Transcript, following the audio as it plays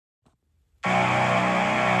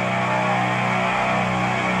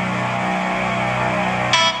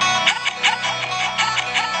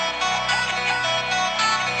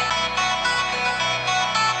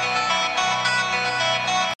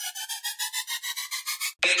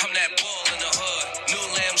I'm that bull in the hood. New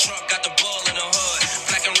lamb trunk got the bull in the hood.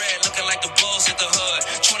 Black and red looking like the bulls hit the hood.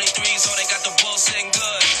 23s, oh, they got the bull sitting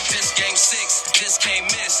good. This game 6, this can't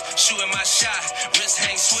miss. Shooting my shot, wrist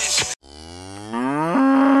hang swish.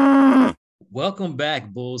 Welcome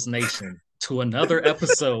back, Bulls Nation, to another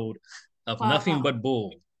episode of Nothin But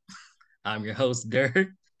Bull. I'm your host, Derek.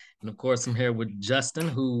 And of course, I'm here with Justin,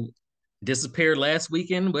 who disappeared last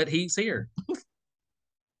weekend, but he's here.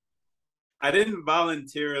 I didn't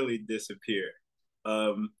voluntarily disappear.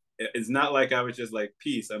 It's not like I was just like,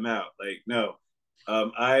 peace, I'm out. Like, no.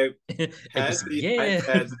 I had the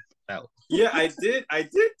iPad. Yeah, I did.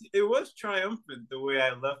 It was triumphant the way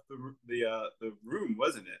I left the room,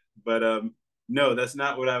 wasn't it? But no, that's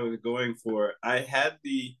not what I was going for. I had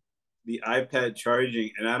the iPad charging,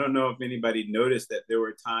 and I don't know if anybody noticed that there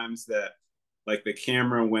were times that like the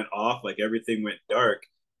camera went off, like everything went dark.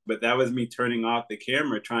 But that was me turning off the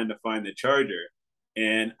camera trying to find the charger,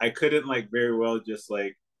 and I couldn't like very well just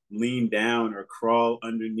like lean down or crawl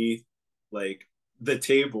underneath like the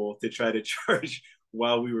table to try to charge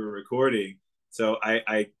while we were recording. So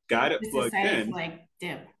I got it plugged in. Like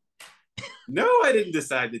dip. No, I didn't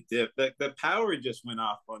decide to dip. The power just went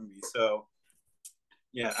off on me. So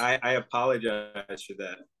yeah, I apologize for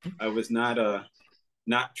that. I was not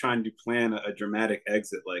trying to plan a dramatic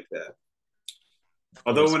exit like that.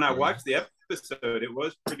 Although when I watched the episode, it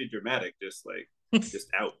was pretty dramatic, just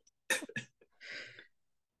out.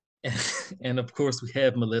 And of course, we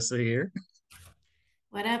have Melissa here.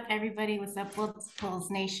 What up, everybody? What's up, Bulls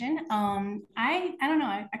Nation? I don't know.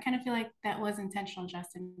 I kind of feel like that was intentional,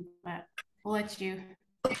 Justin, but we'll let you,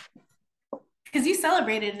 because you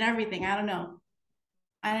celebrated and everything. I don't know.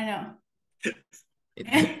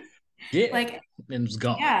 Yeah, like, and it was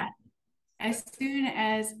gone. Yeah. As soon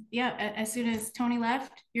as Tony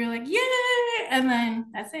left, you're like, yeah, and then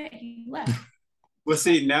that's it. He left. Well,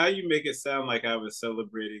 see, now you make it sound like I was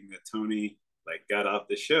celebrating that Tony like got off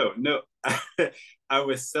the show. No, I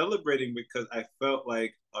was celebrating because I felt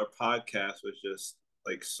like our podcast was just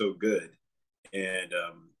like so good, and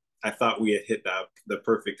I thought we had hit the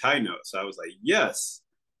perfect high note. So I was like, yes,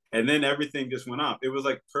 and then everything just went off. It was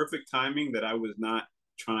like perfect timing that I was not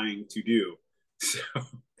trying to do. So.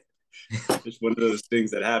 It's one of those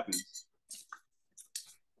things that happens.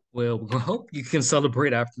 Well, we hope you can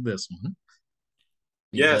celebrate after this one.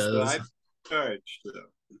 Yes, I'm charged. So.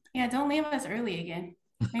 Yeah, don't leave us early again.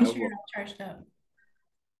 Make sure you're all charged up.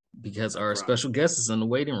 Because our special guest is in the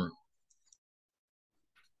waiting room.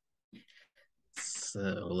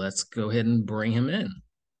 So let's go ahead and bring him in.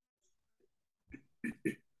 Oh my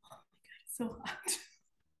God, it's so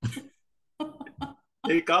hot.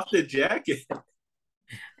 Take off the jacket.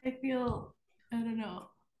 I don't know.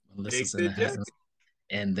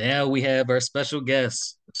 And there we have our special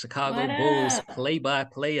guest, Chicago Bulls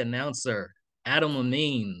play-by-play announcer, Adam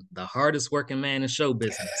Amin, the hardest working man in show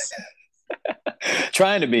business.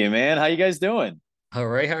 Trying to be, man. How you guys doing? All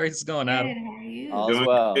right, how is it going, Adam? How are you? All's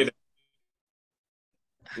well. Good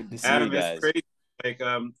to see Adam, you guys. it's crazy. Like,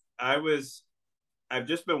 I've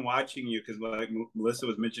just been watching you because like Melissa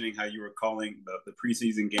was mentioning how you were calling the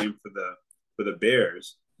preseason game for the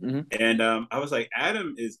Bears. Mm-hmm. And I was like,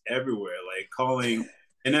 Adam is everywhere, like calling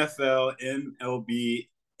NFL, MLB,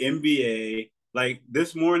 NBA. Like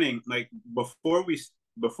this morning, like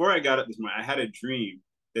before I got up this morning, I had a dream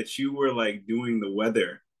that you were like doing the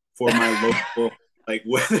weather for my local like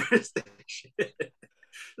weather station.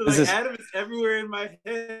 Adam is everywhere in my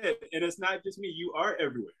head, and it's not just me. You are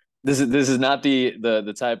everywhere. This is not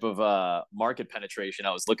the type of market penetration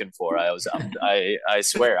I was looking for. I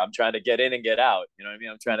swear I'm trying to get in and get out. You know what I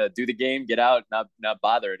mean? I'm trying to do the game, get out, not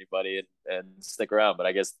bother anybody, and stick around. But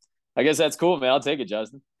I guess that's cool, man. I'll take it,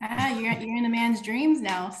 Justin. You're in the man's dreams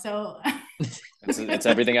now. So it's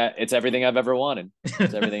everything I've ever wanted.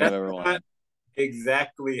 It's everything I've ever wanted.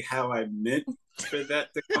 Exactly how I meant for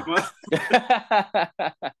that to come up.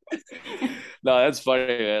 No, that's funny,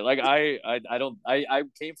 man. Like I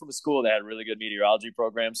came from a school that had a really good meteorology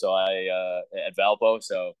program, so I at Valpo,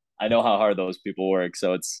 so I know how hard those people work.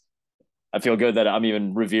 So I feel good that I'm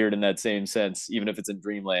even revered in that same sense, even if it's in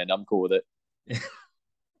dreamland. I'm cool with it.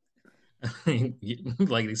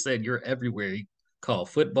 Like they said, you're everywhere. You call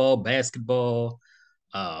football, basketball,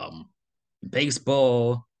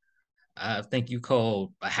 baseball. I think you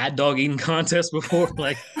called a hot dog eating contest before.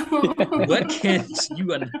 Like, what can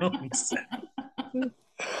you announce?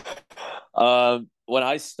 When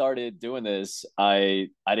I started doing this, I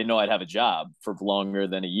didn't know I'd have a job for longer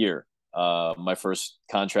than a year. My first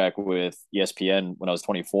contract with ESPN when I was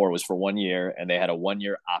 24 was for 1 year, and they had a 1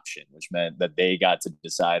 year option, which meant that they got to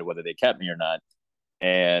decide whether they kept me or not.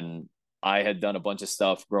 And I had done a bunch of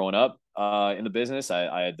stuff growing up in the business.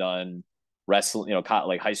 I had done wrestling,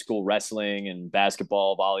 like high school wrestling and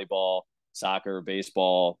basketball, volleyball, soccer,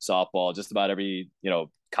 baseball, softball, just about every,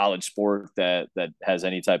 college sport that has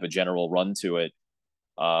any type of general run to it.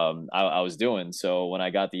 I was doing. So when I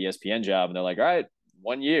got the ESPN job and they're like, all right,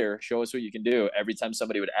 1 year, show us what you can do. Every time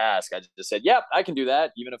somebody would ask, I just said, yep, I can do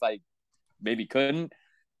that. Even if I maybe couldn't.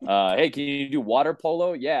 Hey, can you do water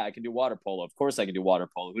polo? Yeah, I can do water polo. Of course I can do water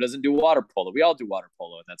polo. Who doesn't do water polo? We all do water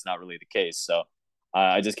polo. And that's not really the case. So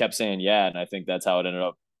I just kept saying, yeah. And I think that's how it ended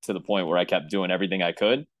up, to the point where I kept doing everything I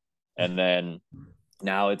could. And then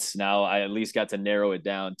now I at least got to narrow it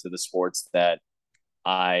down to the sports that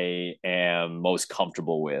I am most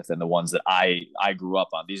comfortable with, and the ones that I grew up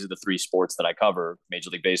on. These are the three sports that I cover: Major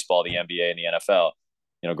League Baseball, the NBA, and the NFL.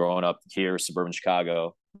 Growing up here, suburban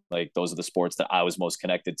Chicago, like those are the sports that I was most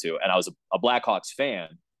connected to. And I was a Blackhawks fan,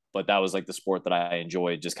 but that was like the sport that I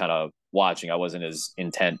enjoyed just kind of watching. I wasn't as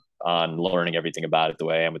intent on learning everything about it the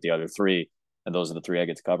way I am with the other three. And those are the three I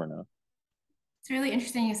get to cover now. It's really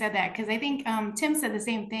interesting you said that, because I think Tim said the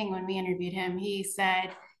same thing when we interviewed him. He said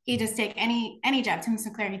he'd just take any job. Tim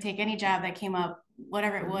Sinclair, he'd take any job that came up,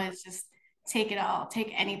 whatever it was, just take it all,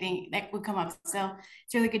 take anything that would come up. So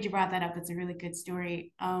it's really good you brought that up. It's a really good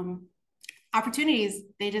story. Opportunities,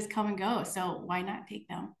 they just come and go. So why not take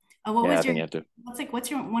them? What's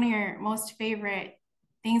one of your most favorite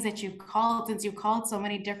things that you've called, since you called so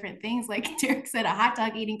many different things? Like Derek said, a hot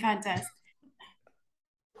dog eating contest.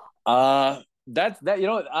 Honestly,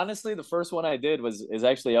 the first one I did is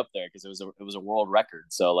actually up there, because it was a world record.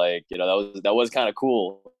 So like, that was kind of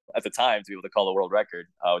cool at the time to be able to call a world record,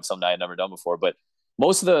 which something I had never done before. But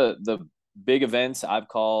most of the big events I've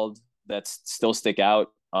called that still stick out.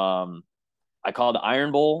 I called the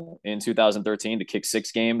Iron Bowl in 2013, the kick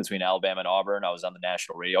six game between Alabama and Auburn. I was on the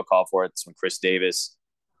national radio call for it. It's when Chris Davis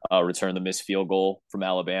returned the missed field goal from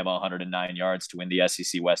Alabama, 109 yards to win the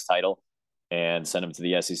SEC West title and send him to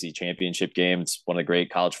the SEC championship game. It's one of the great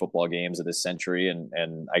college football games of this century,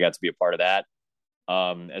 and I got to be a part of that.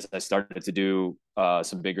 As I started to do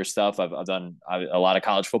some bigger stuff, I've done a lot of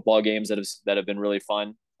college football games that have been really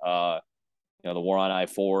fun. The war on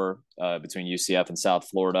I-4 between UCF and South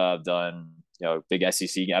Florida. I've done big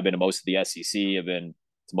SEC. I've been to most of the SEC. I've been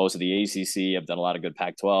to most of the ACC. I've done a lot of good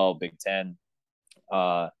Pac-12, Big Ten.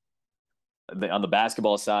 On the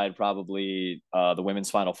basketball side, probably the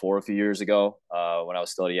women's Final Four a few years ago when I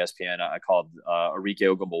was still at ESPN. I called Arike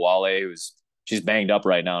Ogunbowale, she's banged up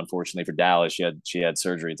right now, unfortunately, for Dallas. She had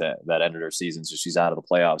surgery that ended her season, so she's out of the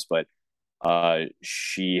playoffs. But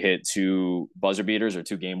she hit two buzzer beaters, or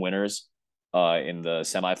two game winners, in the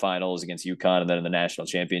semifinals against UConn, and then in the national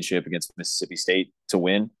championship against Mississippi State to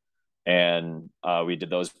win. And we did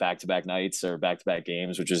those back-to-back nights, or back-to-back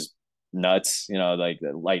games, which is nuts. Like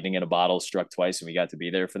lightning in a bottle struck twice, and we got to be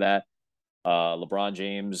there for that. LeBron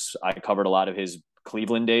James, I covered a lot of his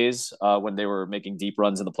Cleveland days when they were making deep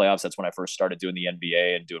runs in the playoffs. That's when I first started doing the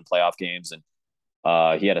NBA and doing playoff games. And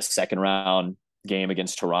he had a second round game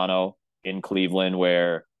against Toronto in Cleveland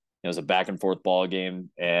where it was a back and forth ball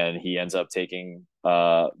game, and he ends up taking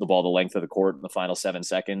the ball the length of the court in the final 7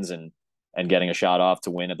 seconds and getting a shot off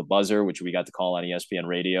to win at the buzzer, which we got to call on ESPN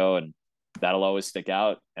radio. And that'll always stick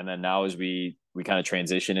out. And then now, as we kind of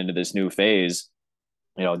transition into this new phase,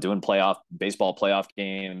 doing baseball playoff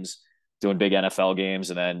games, doing big NFL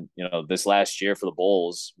games. And then, this last year for the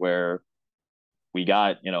Bulls, where we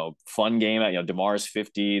got, fun game at, DeMar's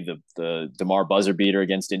 50, the DeMar buzzer beater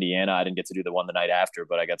against Indiana. I didn't get to do the one the night after,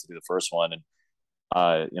 but I got to do the first one. And,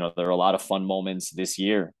 there are a lot of fun moments this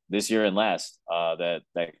year and last that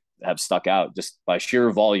have stuck out just by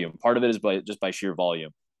sheer volume. Part of it is by sheer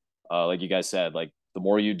volume. Like you guys said, like the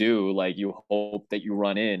more you do, like you hope that you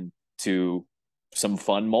run into some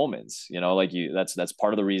fun moments, that's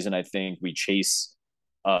part of the reason I think we chase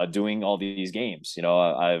doing all these games.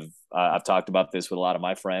 I've talked about this with a lot of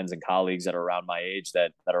my friends and colleagues that are around my age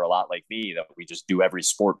that are a lot like me, that we just do every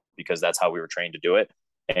sport because that's how we were trained to do it.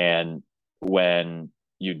 And when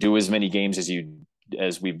you do as many games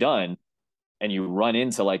as we've done, and you run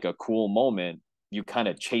into like a cool moment, you kind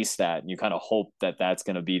of chase that, and you kind of hope that that's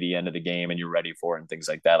going to be the end of the game and you're ready for it and things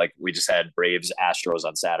like that. Like we just had Braves Astros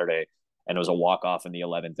on Saturday, and it was a walk-off in the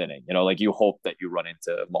 11th inning. Like you hope that you run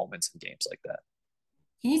into moments in games like that.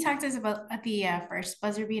 Can you talk to us about the first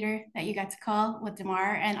buzzer beater that you got to call with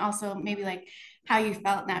DeMar, and also maybe like how you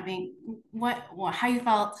felt how you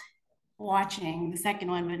felt watching the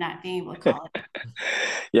second one but not being able to call it?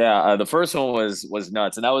 Yeah, the first one was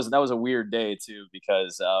nuts, and that was a weird day too,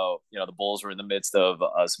 because the Bulls were in the midst of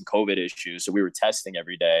some COVID issues, so we were testing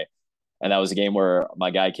every day. And that was a game where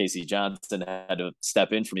my guy Casey Johnson had to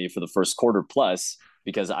step in for me for the first quarter plus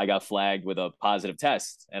because I got flagged with a positive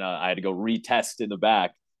test, and I had to go retest in the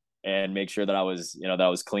back and make sure that I was, that I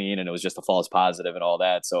was clean and it was just a false positive and all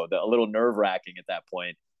that. So a little nerve wracking at that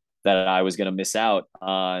point that I was going to miss out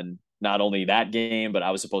on not only that game, but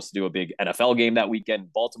I was supposed to do a big NFL game that weekend in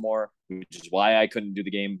Baltimore, which is why I couldn't do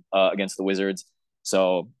the game against the Wizards.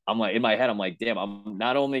 So I'm like, in my head, I'm like, damn, I'm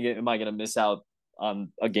not only am I going to miss out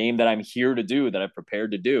on a game that I'm here to do, that I've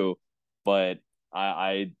prepared to do, but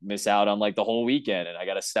I miss out on like the whole weekend, and I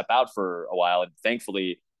got to step out for a while. And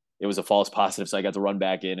thankfully it was a false positive, so I got to run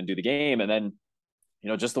back in and do the game. And then,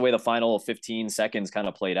 just the way the final 15 seconds kind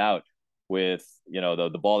of played out with,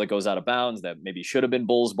 the ball that goes out of bounds that maybe should have been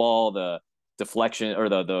Bull's ball, the deflection or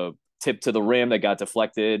the tip to the rim that got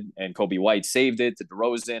deflected, and Kobe White saved it to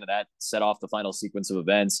DeRozan, and that set off the final sequence of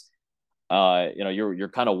events. You're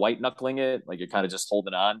kind of white knuckling it, like you're kind of just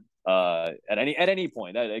holding on at any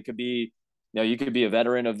point. That it could be, you could be a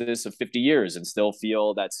veteran of this of 50 years and still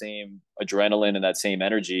feel that same adrenaline and that same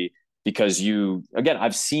energy because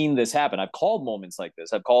I've seen this happen. I've called moments like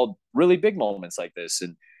this. I've called really big moments like this,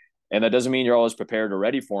 and that doesn't mean you're always prepared or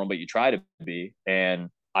ready for them, but you try to be. And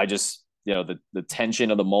I just, the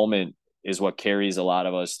tension of the moment is what carries a lot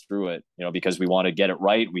of us through it, because we want to get it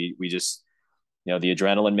right. We just, the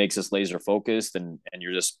adrenaline makes us laser focused, and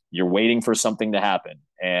you're waiting for something to happen,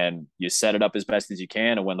 and you set it up as best as you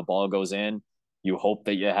can. And when the ball goes in, you hope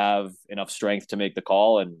that you have enough strength to make the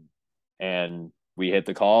call, and we hit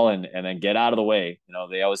the call and then get out of the way.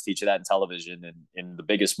 They always teach you that in television, and in the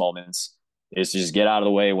biggest moments is to just get out of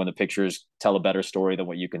the way when the pictures tell a better story than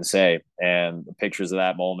what you can say. And the pictures of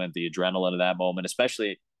that moment, the adrenaline of that moment,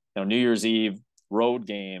 especially, New Year's Eve, road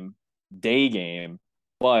game, day game,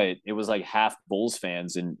 but it was like half Bulls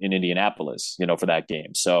fans in Indianapolis, for that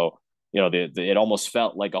game. So, it almost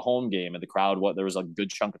felt like a home game, and the crowd, there was a good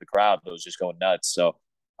chunk of the crowd that was just going nuts. So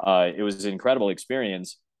it was an incredible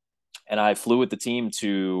experience. And I flew with the team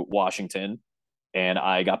to Washington, and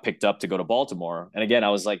I got picked up to go to Baltimore. And again, I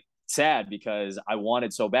was like sad because I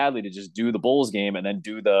wanted so badly to just do the Bulls game and then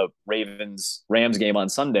do the Rams game on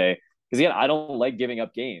Sunday. Because again, I don't like giving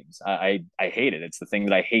up games. I hate it. It's the thing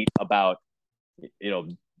that I hate about,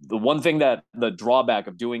 the one thing that the drawback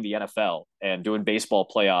of doing the NFL and doing baseball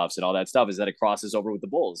playoffs and all that stuff is that it crosses over with the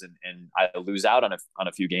Bulls, and I lose out on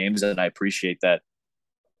a few games. And I appreciate that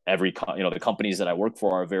the companies that I work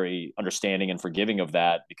for are very understanding and forgiving of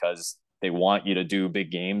that, because they want you to do big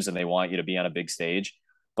games and they want you to be on a big stage.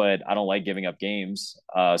 But I don't like giving up games.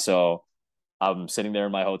 So I'm sitting there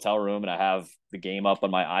in my hotel room, and I have the game up on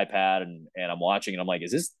my iPad, and I'm watching, and I'm like,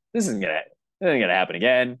 this isn't gonna happen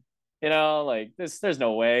again. Like this, there's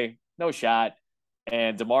no way, no shot.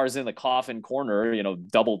 And DeMar's in the coffin corner,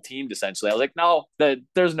 double teamed essentially. I was like, no,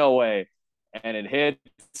 there's no way. And it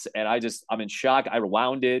hits, and I'm in shock. I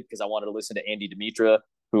rewound it because I wanted to listen to Andy Dimitra,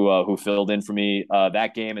 who filled in for me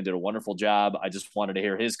that game and did a wonderful job. I just wanted to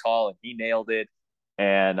hear his call, and he nailed it.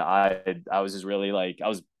 And I was just really like, I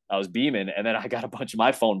was beaming. And then I got a bunch of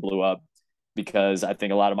my phone blew up because I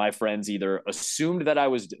think a lot of my friends either assumed that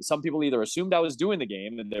some people either assumed I was doing the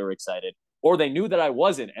game and they were excited, or they knew that I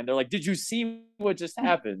wasn't. And they're like, did you see what just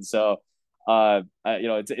happened? So,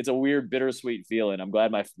 it's a weird, bittersweet feeling. I'm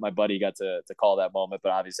glad my buddy got to call that moment,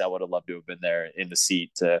 but obviously I would have loved to have been there in the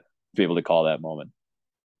seat to be able to call that moment.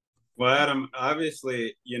 Well, Adam,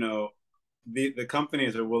 obviously, the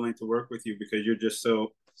companies are willing to work with you because you're just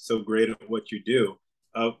so great at what you do.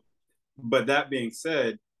 But that being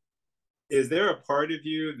said, is there a part of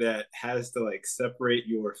you that has to like separate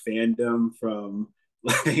your fandom from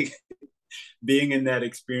like being in that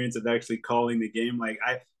experience of actually calling the game? Like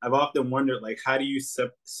I've often wondered, like, how do you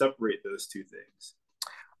separate those two things?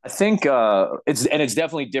 I think it's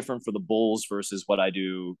definitely different for the Bulls versus what I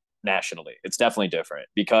do nationally. It's definitely different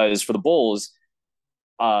because for the Bulls,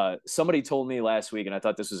 somebody told me last week, and I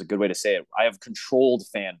thought this was a good way to say it. I have controlled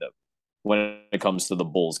fandom when it comes to the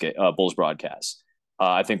Bulls broadcast.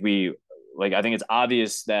 I think it's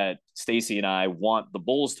obvious that Stacey and I want the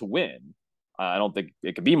Bulls to win. I don't think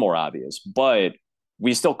it could be more obvious, but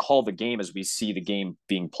we still call the game as we see the game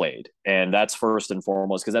being played. And that's first and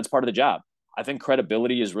foremost, because that's part of the job. I think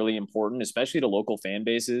credibility is really important, especially to local fan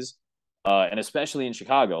bases. And especially in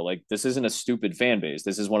Chicago, like this isn't a stupid fan base.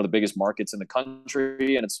 This is one of the biggest markets in the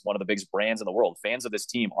country, and it's one of the biggest brands in the world. Fans of this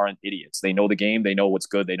team aren't idiots. They know the game. They know what's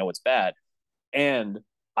good. They know what's bad. And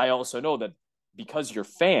I also know that because you're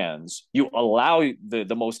fans, you allow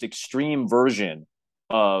the most extreme version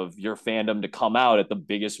of your fandom to come out at the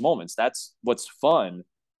biggest moments. That's what's fun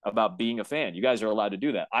about being a fan. You guys are allowed to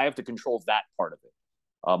do that. I have to control that part of it.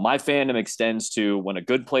 My fandom extends to when a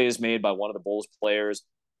good play is made by one of the Bulls players.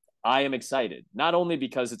 I am excited, not only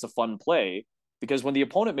because it's a fun play, because when the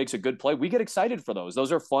opponent makes a good play, we get excited for those.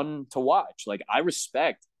 Those are fun to watch. Like, I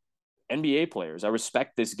respect NBA players. I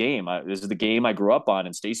respect this game. This is the game I grew up on,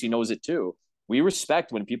 and Stacey knows it too. We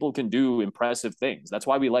respect when people can do impressive things. That's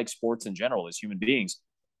why we like sports in general as human beings.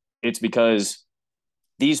 It's because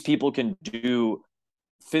these people can do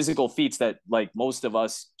physical feats that like most of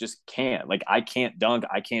us just can't. Like, I can't dunk.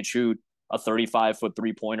 I can't shoot a 35-foot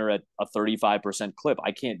three-pointer at a 35% clip.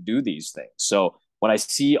 I can't do these things. So when I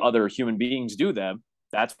see other human beings do them,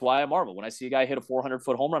 that's why I marvel. When I see a guy hit a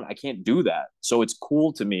 400-foot home run, I can't do that. So it's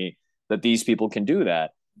cool to me that these people can do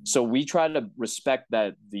that. So we try to respect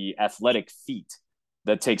that the athletic feat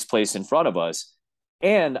that takes place in front of us.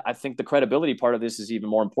 And I think the credibility part of this is even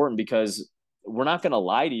more important because we're not going to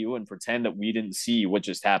lie to you and pretend that we didn't see what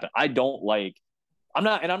just happened. I'm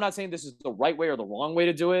not saying this is the right way or the wrong way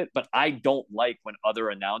to do it, but I don't like when other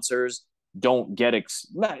announcers don't get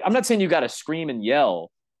I'm not saying you got to scream and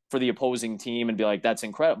yell for the opposing team and be like, that's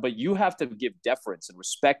incredible, but you have to give deference and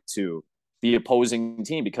respect to the opposing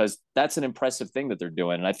team because that's an impressive thing that they're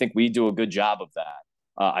doing. And I think we do a good job of that.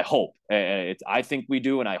 I hope. I think we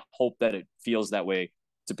do, and I hope that it feels that way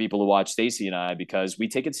to people who watch Stacey and I because we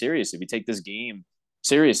take it seriously. We take this game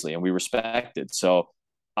seriously, and we respect it. So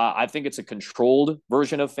I think it's a controlled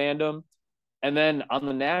version of fandom. And then on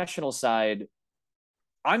the national side,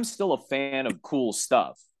 I'm still a fan of cool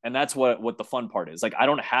stuff, and that's what the fun part is. Like, I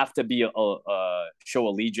don't have to be show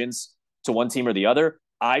allegiance to one team or the other.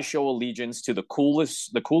 I show allegiance to the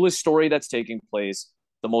coolest story that's taking place,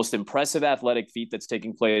 the most impressive athletic feat that's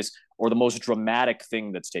taking place, or the most dramatic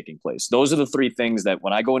thing that's taking place. Those are the three things that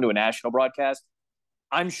when I go into a national broadcast,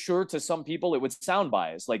 I'm sure to some people it would sound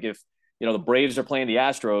biased. Like if, the Braves are playing the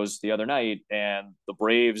Astros the other night and the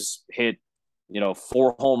Braves hit,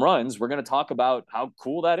 4 home runs, we're going to talk about how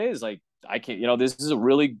cool that is. Like, I can't, this is a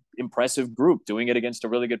really impressive group doing it against a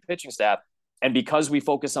really good pitching staff. And because we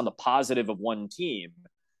focus on the positive of one team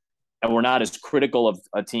and we're not as critical of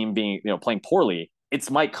a team being, playing poorly, it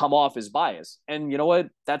might come off as bias. And you know what?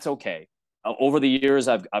 That's okay. Over the years,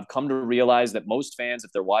 I've come to realize that most fans,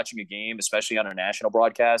 if they're watching a game, especially on a national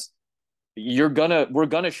broadcast, we're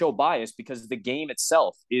gonna show bias because the game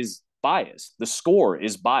itself is biased. The score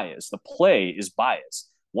is biased. The play is biased.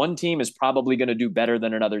 One team is probably going to do better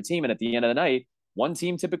than another team. And at the end of the night, one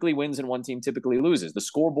team typically wins and one team typically loses. The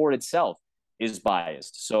scoreboard itself is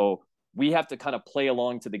biased. So we have to kind of play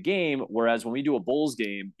along to the game. Whereas when we do a Bulls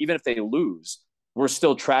game, even if they lose, we're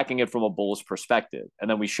still tracking it from a Bulls perspective. And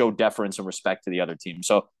then we show deference and respect to the other team.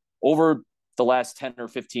 So over the last 10 or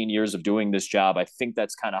 15 years of doing this job, I think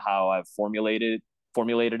that's kind of how I've formulated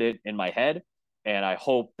it in my head. And I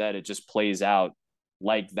hope that it just plays out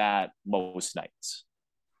like that most nights.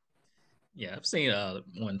 Yeah, I've seen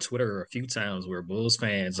on Twitter a few times where Bulls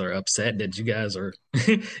fans are upset that you guys are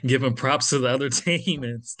giving props to the other team,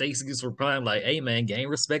 and Stacey's replying like, "Hey, man, game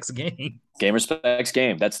respects game. Game respects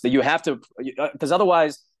game. You have to, because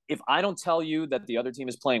otherwise, if I don't tell you that the other team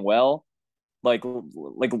is playing well, there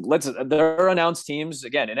are announced teams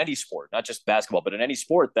again in any sport, not just basketball, but in any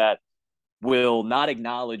sport that will not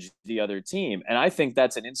acknowledge the other team, and I think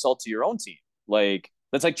that's an insult to your own team. Like,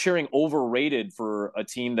 that's like cheering overrated for a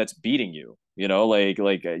team that's beating you. You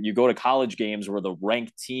go to college games where the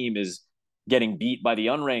ranked team is getting beat by the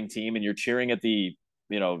unranked team, and you're cheering at the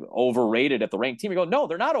overrated at the ranked team. You go, no,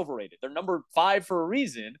 they're not overrated. They're number 5 for a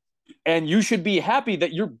reason, and you should be happy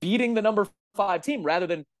that you're beating the number 5 team rather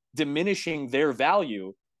than diminishing their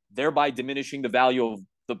value, thereby diminishing the value of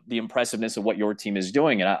the impressiveness of what your team is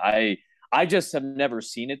doing. And I just have never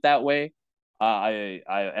seen it that way.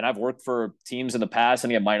 I've worked for teams in the past. I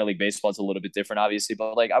mean, minor league baseball is a little bit different, obviously,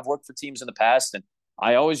 but like I've worked for teams in the past, and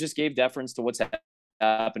I always just gave deference to what's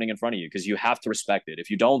happening in front of you because you have to respect it.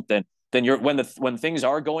 If you don't, then you're when things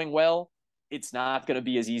are going well, it's not going to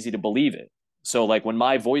be as easy to believe it. So like when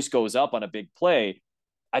my voice goes up on a big play,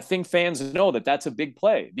 I think fans know that that's a big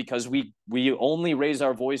play because we only raise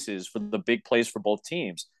our voices for the big plays for both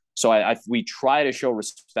teams. So we try to show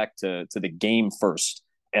respect to the game first.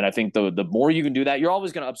 And I think the more you can do that, you're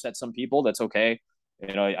always going to upset some people. That's okay.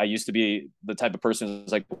 I used to be the type of person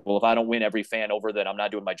who's like, well, if I don't win every fan over, then I'm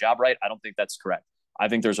not doing my job right. I don't think that's correct. I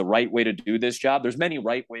think there's a right way to do this job. There's many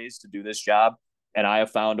right ways to do this job. And I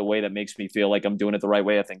have found a way that makes me feel like I'm doing it the right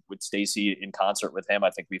way. I think with Stacey in concert with him, I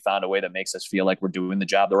think we found a way that makes us feel like we're doing the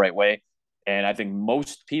job the right way. And I think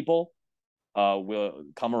most people will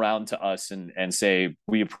come around to us and say,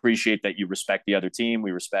 we appreciate that you respect the other team.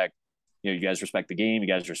 We respect, you guys respect the game. You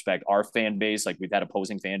guys respect our fan base. Like we've had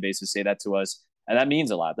opposing fan bases say that to us. And that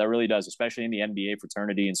means a lot. That really does, especially in the NBA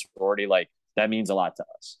fraternity and sorority. Like, that means a lot to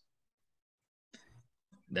us.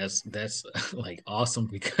 That's like awesome,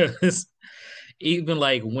 because even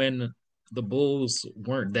like when the Bulls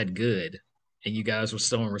weren't that good and you guys were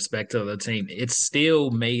showing respect to the team, it still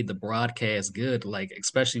made the broadcast good. Like,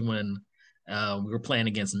 especially when we were playing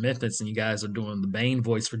against Memphis and you guys are doing the Bane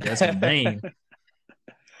voice for Desmond Bane.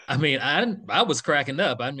 I mean, I was cracking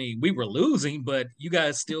up. I mean, we were losing, but you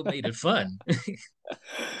guys still made it fun.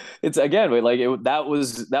 It's again like that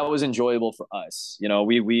was enjoyable for us. You know, I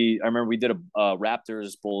remember we did a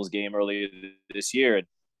Raptors Bulls game earlier this year, and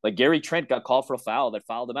like Gary Trent got called for a foul that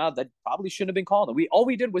fouled him out that probably shouldn't have been called. And all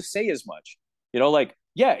we did was say as much. You know, like,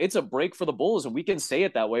 yeah, it's a break for the Bulls, and we can say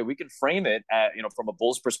it that way. We can frame it at, you know, from a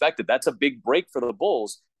Bulls perspective. That's a big break for the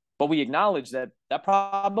Bulls. But we acknowledge that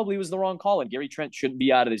probably was the wrong call, and Gary Trent shouldn't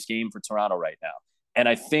be out of this game for Toronto right now. And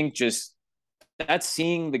I think just that's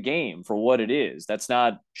seeing the game for what it is. That's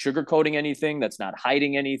not sugarcoating anything. That's not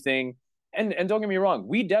hiding anything. And don't get me wrong,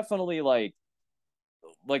 we definitely like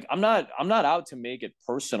I'm not out to make it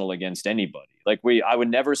personal against anybody. Like I would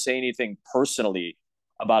never say anything personally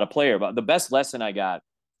about a player. But the best lesson I got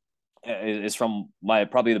is from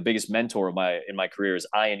probably the biggest mentor in my career is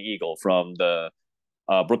Ian Eagle from the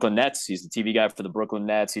Brooklyn Nets. He's the TV guy for the Brooklyn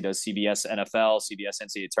Nets. He does CBS NFL, CBS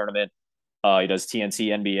NCAA tournament. He does TNT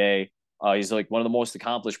NBA. He's like one of the most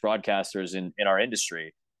accomplished broadcasters in our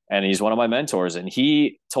industry. And he's one of my mentors. And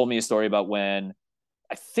he told me a story about when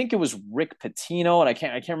I think it was Rick Pitino, and I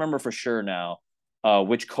can't remember for sure now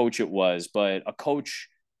which coach it was, but a coach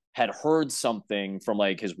had heard something from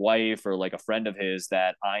like his wife or like a friend of his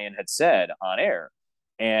that Ian had said on air.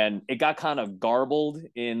 And it got kind of garbled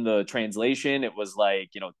in the translation. It was like,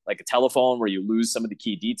 you know, like a telephone where you lose some of the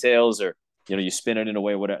key details, or, you know, you spin it in a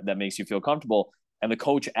way that makes you feel comfortable. And the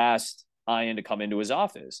coach asked Ian to come into his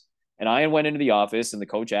office. And Ian went into the office, and the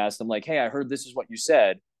coach asked him, like, hey, I heard this is what you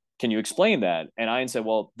said. Can you explain that? And Ian said,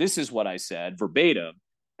 well, this is what I said verbatim,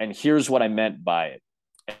 and here's what I meant by it.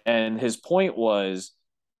 And his point was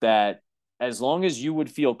that as long as you would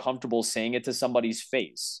feel comfortable saying it to somebody's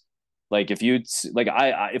face, like if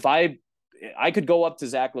I could go up to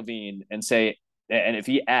Zach LaVine and say, and if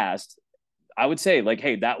he asked, I would say like,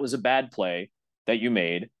 hey, that was a bad play that you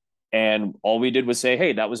made. And all we did was say,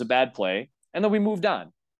 hey, that was a bad play. And then we moved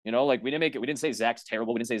on. You know, like we didn't say Zach's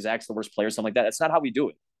terrible. We didn't say Zach's the worst player, something like that. That's not how we do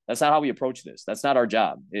it. That's not how we approach this. That's not our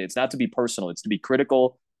job. It's not to be personal. It's to be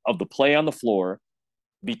critical of the play on the floor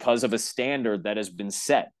because of a standard that has been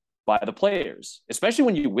set by the players, especially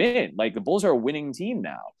when you win. Like the Bulls are a winning team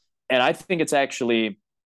now. And I think it's actually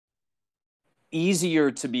easier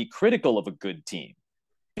to be critical of a good team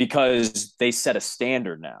because they set a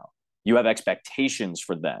standard now. You have expectations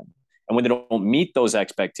for them. And when they don't meet those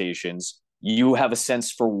expectations, you have a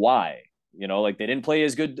sense for why. You know, like they didn't play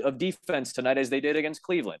as good of defense tonight as they did against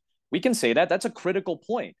Cleveland. We can say that. That's a critical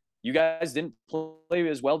point. You guys didn't play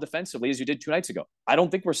as well defensively as you did 2 nights ago. I don't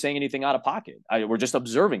think we're saying anything out of pocket. We're just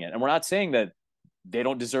observing it. And we're not saying that they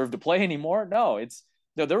don't deserve to play anymore. No,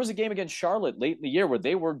 there was a game against Charlotte late in the year where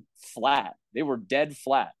they were flat. They were dead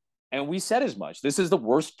flat. And we said as much. This is the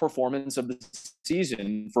worst performance of the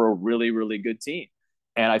season for a really, really good team.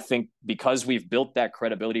 And I think because we've built that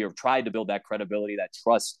credibility, or tried to build that credibility, that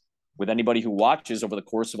trust with anybody who watches over the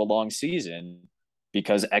course of a long season,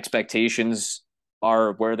 because expectations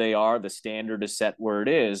are where they are, the standard is set where it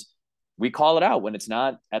is, we call it out when it's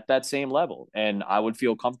not at that same level. And I would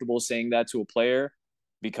feel comfortable saying that to a player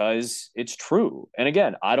because it's true. And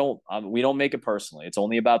again, we don't make it personally. It's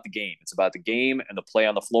only about the game. It's about the game and the play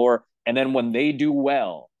on the floor. And then when they do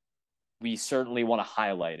well, we certainly want to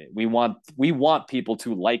highlight it. We want people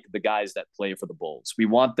to like the guys that play for the Bulls. We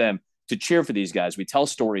want them to cheer for these guys. We tell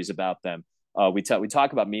stories about them. We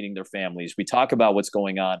talk about meeting their families. We talk about what's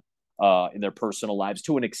going on in their personal lives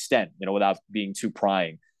to an extent, you know, without being too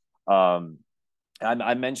prying.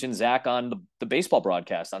 I mentioned Zach on the baseball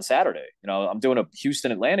broadcast on Saturday. You know, I'm doing a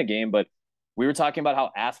Houston-Atlanta game, but we were talking about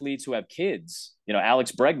how athletes who have kids, you know,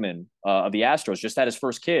 Alex Bregman of the Astros just had his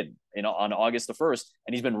first kid, you know, on August the 1st,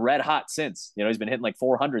 and he's been red hot since. You know, he's been hitting like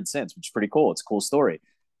 400 since, which is pretty cool. It's a cool story.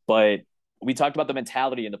 But we talked about the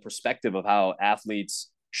mentality and the perspective of how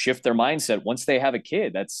athletes shift their mindset once they have a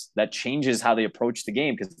kid. That changes how they approach the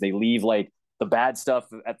game, because they leave like the bad stuff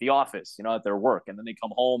at the office, you know, at their work, and then they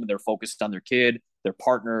come home and they're focused on their kid, their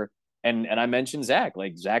partner. And I mentioned Zach,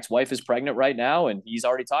 like Zach's wife is pregnant right now, and he's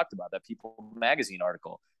already talked about that People magazine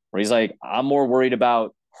article where he's like, I'm more worried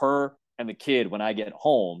about her and the kid when I get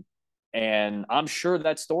home. And I'm sure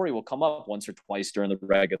that story will come up once or twice during the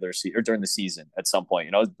regular season or during the season at some point.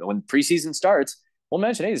 You know, when preseason starts, we'll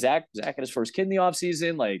mention, hey, Zach had his first kid in the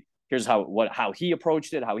offseason. Like, Here's how he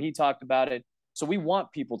approached it, how he talked about it. So we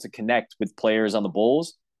want people to connect with players on the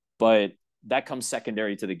Bulls, but that comes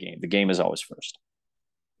secondary to the game. The game is always first.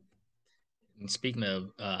 And speaking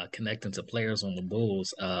of connecting to players on the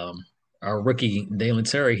Bulls, our rookie Dalen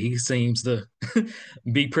Terry, he seems to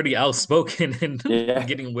be pretty outspoken and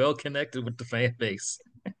getting well connected with the fan base.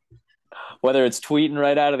 Whether it's tweeting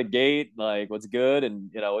right out of the gate, like what's good and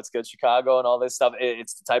what's good Chicago and all this stuff,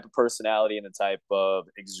 it's the type of personality and the type of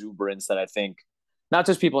exuberance that I think not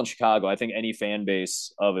just people in Chicago, I think any fan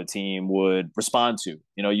base of a team would respond to.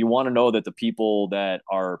 You want to know that the people that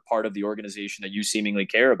are part of the organization that you seemingly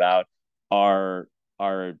care about are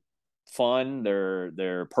fun,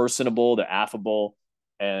 they're personable, they're affable,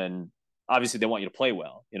 and obviously they want you to play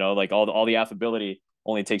well. Like all the affability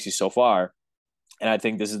only takes you so far. And I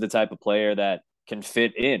think this is the type of player that can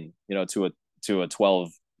fit in, to a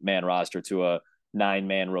 12-man roster, to a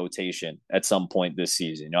 9-man rotation at some point this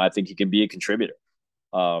season. I think he can be a contributor.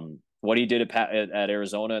 What he did at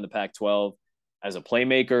Arizona in the Pac-12 as a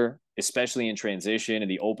playmaker, especially in transition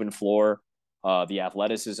and the open floor, the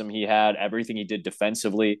athleticism he had, everything he did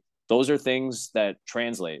defensively, those are things that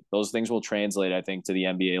translate. Those things will translate, I think, to the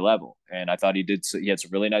NBA level. And I thought he had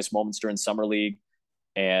some really nice moments during summer league.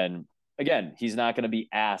 And again, he's not going to be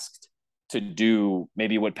asked to do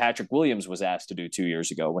maybe what Patrick Williams was asked to do 2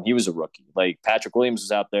 years ago when he was a rookie. Like Patrick Williams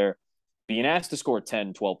was out there being asked to score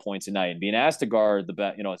 10, 12 points a night and being asked to guard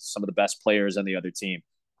some of the best players on the other team.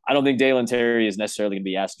 I don't think Dalen Terry is necessarily going to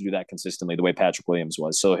be asked to do that consistently the way Patrick Williams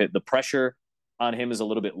was. So the pressure on him is a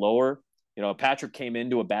little bit lower. Patrick came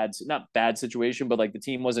into a not bad situation, but like the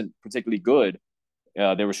team wasn't particularly good.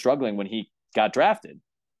 They were struggling when he got drafted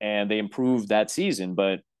and they improved that season.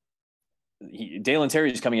 But Dalen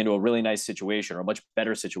Terry is coming into a really nice situation, or a much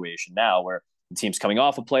better situation now where the team's coming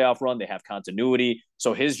off a playoff run. They have continuity.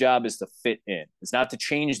 So his job is to fit in. It's not to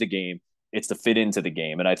change the game. It's to fit into the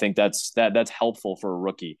game. And I think that's helpful for a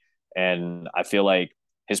rookie. And I feel like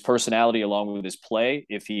his personality along with his play,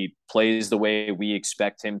 if he plays the way we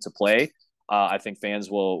expect him to play, I think fans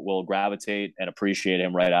will gravitate and appreciate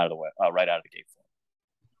him right out of the gate.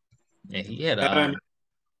 Yeah, he had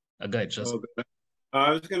go ahead, Justin.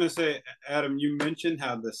 I was going to say, Adam, you mentioned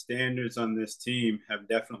how the standards on this team have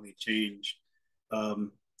definitely changed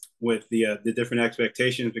with the different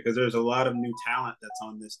expectations, because there's a lot of new talent that's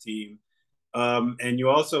on this team. And you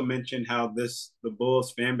also mentioned how the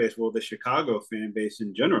Bulls fan base, well, the Chicago fan base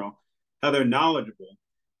in general, how they're knowledgeable.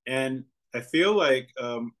 And I feel like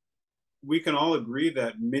we can all agree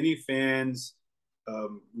that many fans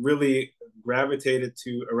really gravitated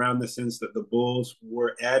around the sense that the Bulls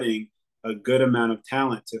were adding a good amount of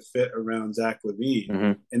talent to fit around Zach LaVine.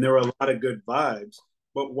 Mm-hmm. And there were a lot of good vibes.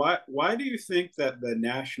 But why do you think that the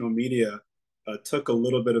national media took a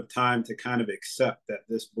little bit of time to kind of accept that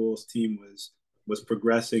this Bulls team was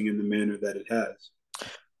progressing in the manner that it has?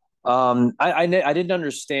 I didn't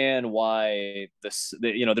understand why the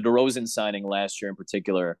DeRozan signing last year in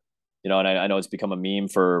particular, and I know it's become a meme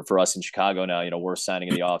for us in Chicago now, we're signing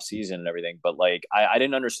in the off season and everything, but like, I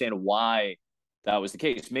didn't understand why that was the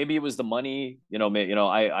case. Maybe it was the money,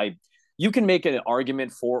 you can make an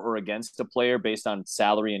argument for or against a player based on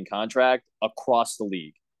salary and contract across the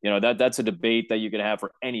league. That's a debate that you can have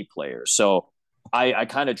for any player. So I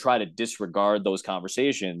kind of try to disregard those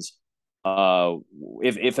conversations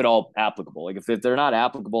if at all applicable. Like if they're not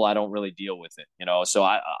applicable, I don't really deal with it, So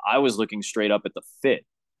I was looking straight up at the fit.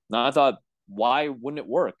 Now I thought, why wouldn't it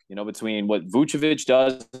work, between what Vucevic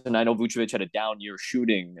does? And I know Vucevic had a down year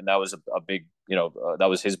shooting, and that was a big, that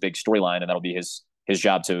was his big storyline, and that'll be his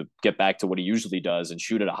job to get back to what he usually does and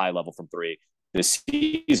shoot at a high level from three this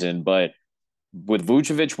season. But with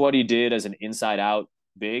Vucevic, what he did as an inside out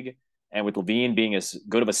big, and with LaVine being as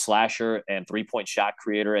good of a slasher and 3-point shot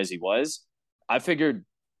creator as he was, I figured,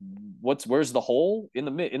 where's the hole in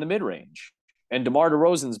the mid range? And DeMar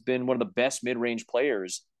DeRozan's been one of the best mid range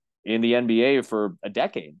players in the NBA for a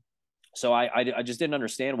decade. So I just didn't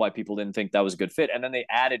understand why people didn't think that was a good fit. And then they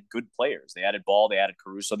added good players. They added Ball, they added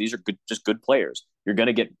Caruso. These are just good players. You're going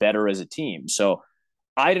to get better as a team. So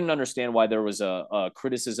I didn't understand why there was a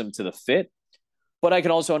criticism to the fit, but I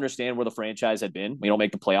can also understand where the franchise had been. We don't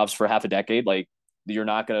make the playoffs for half a decade. Like you're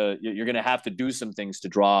going to have to do some things to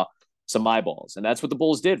draw some eyeballs. And that's what the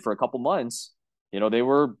Bulls did for a couple months. They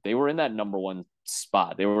were in that number one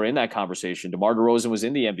spot. They were in that conversation. DeMar DeRozan was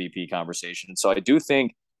in the MVP conversation. And so I do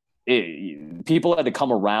think people had to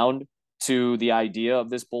come around to the idea of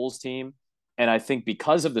this Bulls team. And I think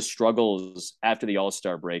because of the struggles after the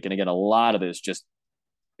All-Star break, and again, a lot of this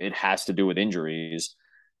it has to do with injuries.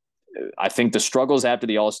 I think the struggles after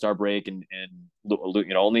the All-Star break and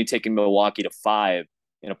only taking Milwaukee to 5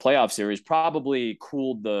 in a playoff series probably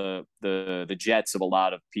cooled the jets of a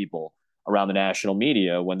lot of people around the national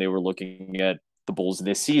media when they were looking at the Bulls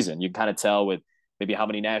this season. You kind of tell with maybe how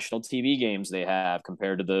many national TV games they have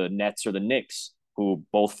compared to the Nets or the Knicks, who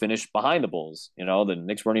both finished behind the Bulls. You know, the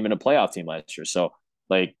Knicks weren't even a playoff team last year. So,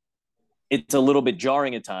 like, it's a little bit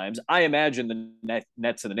jarring at times. I imagine the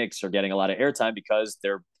Nets and the Knicks are getting a lot of airtime because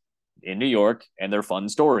they're in New York and they're fun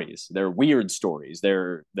stories. They're weird stories.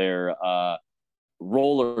 They're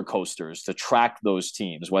roller coasters to track those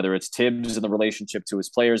teams, whether it's Tibbs and the relationship to his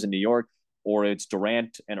players in New York, or it's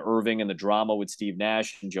Durant and Irving and the drama with Steve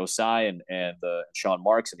Nash and Josiah and Sean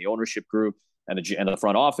Marks and the ownership group and the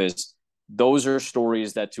front office. Those are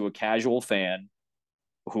stories that to a casual fan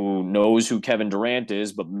who knows who Kevin Durant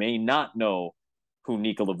is, but may not know who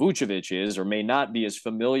Nikola Vucevic is, or may not be as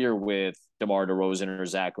familiar with DeMar DeRozan or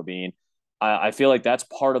Zach LaVine. I feel like that's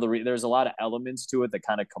part of there's a lot of elements to it that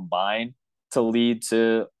kind of combine to lead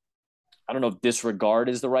to, I don't know if disregard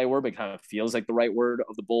is the right word, but it kind of feels like the right word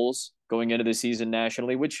of the Bulls going into the season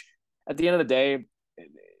nationally, which at the end of the day,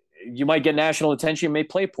 you might get national attention, you may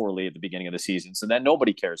play poorly at the beginning of the season, so then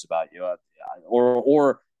nobody cares about you,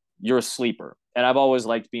 or you're a sleeper. And I've always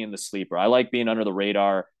liked being the sleeper. I like being under the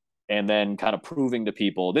radar and then kind of proving to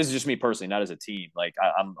people. This is just me personally, not as a team. Like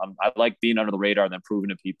I like being under the radar and then proving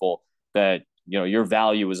to people that your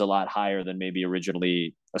value is a lot higher than maybe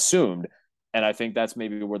originally assumed. And I think that's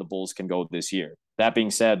maybe where the Bulls can go this year. That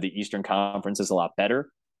being said, the Eastern Conference is a lot better.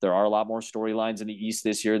 There are a lot more storylines in the East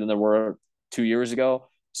this year than there were 2 years ago.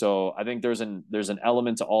 So I think there's an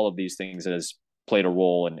element to all of these things that has played a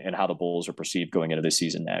role in how the Bulls are perceived going into this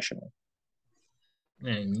season nationally.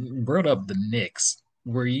 And you brought up the Knicks.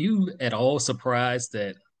 Were you at all surprised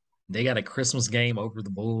that they got a Christmas game over the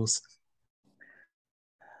Bulls?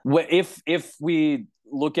 Well, if we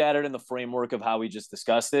look at it in the framework of how we just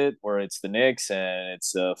discussed it, where it's the Knicks and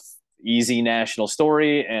it's a easy national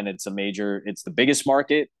story and it's the biggest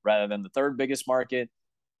market rather than the third biggest market.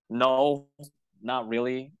 No, not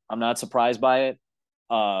really. I'm not surprised by it.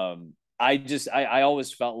 I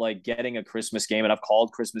always felt like getting a Christmas game, and I've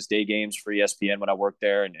called Christmas Day games for ESPN when I worked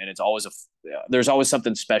there, and it's always there's always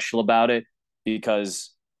something special about it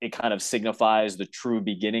because it kind of signifies the true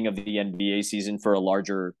beginning of the NBA season for a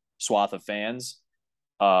larger swath of fans.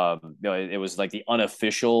 It was like the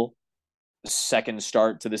unofficial second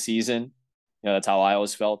start to the season. That's how I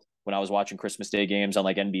always felt when I was watching Christmas Day games on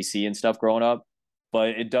like NBC and stuff growing up.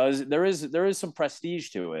 But there is some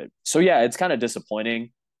prestige to it. So yeah, it's kind of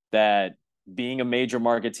disappointing that being a major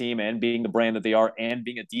market team and being the brand that they are and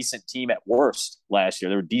being a decent team at worst last year,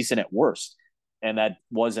 they were decent at worst, and that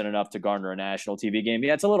wasn't enough to garner a national TV game.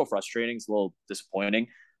 Yeah, it's a little frustrating. It's a little disappointing.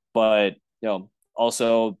 But,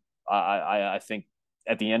 also I think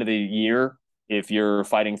at the end of the year, if you're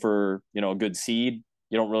fighting for, a good seed,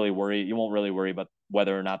 you won't really worry about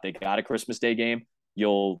whether or not they got a Christmas Day game.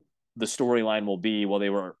 The storyline will be, well, they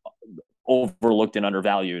were overlooked and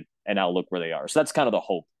undervalued, and now look where they are. So that's kind of the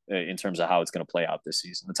hope in terms of how it's going to play out this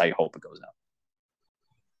season. That's how you hope it goes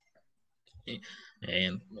out.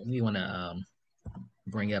 And we want to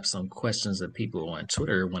bring up some questions that people on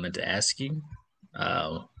Twitter wanted to ask you.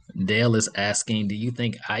 Dale is asking, do you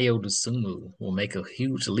think Ayo Dosunmu will make a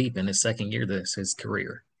huge leap in his second year of his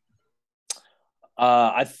career?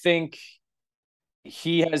 I think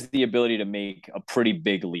he has the ability to make a pretty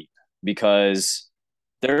big leap because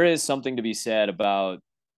there is something to be said about,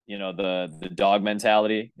 the dog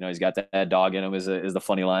mentality. He's got that dog in him is the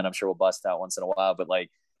funny line. I'm sure we'll bust out once in a while, but like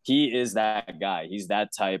he is that guy. He's that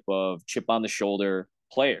type of chip on the shoulder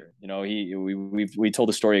player. We told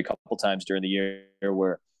the story a couple times during the year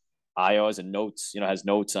where Ayo has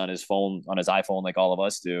notes on his phone, on his iPhone, like all of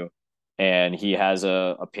us do. And he has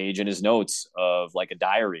a page in his notes of like a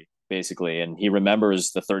diary, basically. And he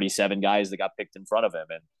remembers the 37 guys that got picked in front of him.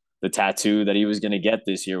 And the tattoo that he was going to get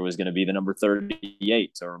this year was going to be the number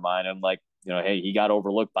 38 to remind him, like, hey, he got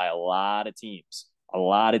overlooked by a lot of teams.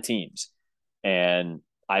 And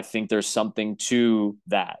I think there's something to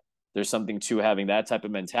that. There's something to having that type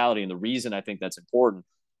of mentality. And the reason I think that's important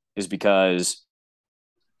is because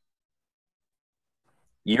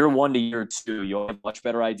year one to year two, you'll have a much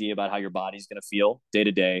better idea about how your body's going to feel day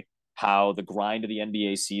to day, how the grind of the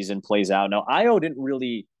NBA season plays out. Now,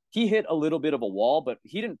 Ayo he hit a little bit of a wall, but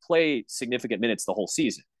he didn't play significant minutes the whole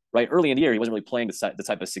season, right? Early in the year, he wasn't really playing the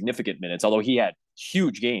type of significant minutes, although he had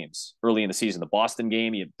huge games early in the season. The Boston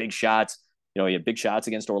game, he had big shots. He had big shots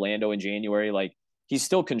against Orlando in January. Like, he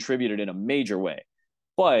still contributed in a major way.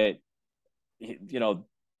 But, if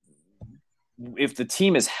the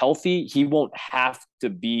team is healthy, he won't have to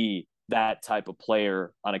be that type of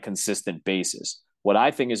player on a consistent basis. What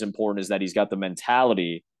I think is important is that he's got the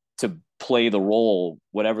mentality to play the role,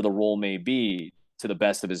 whatever the role may be, to the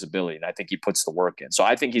best of his ability. And I think he puts the work in. So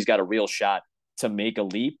I think he's got a real shot to make a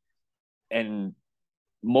leap. And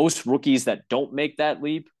most rookies that don't make that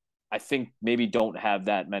leap, I think maybe don't have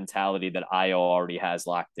that mentality that Io already has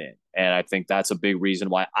locked in. And I think that's a big reason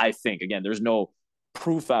why I think, again, there's no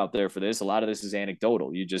proof out there for this. A lot of this is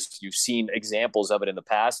anecdotal. You've seen examples of it in the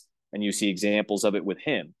past, and you see examples of it with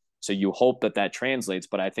him. So you hope that translates,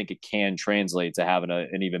 but I think it can translate to having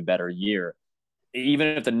an even better year. Even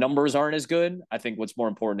if the numbers aren't as good, I think what's more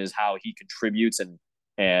important is how he contributes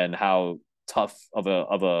and how tough of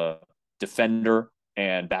a defender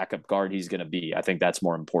and backup guard he's going to be. I think that's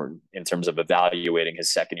more important in terms of evaluating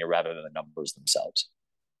his second year rather than the numbers themselves.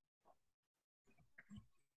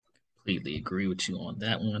 Completely agree with you on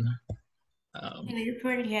that one. They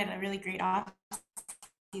reported he had a really great off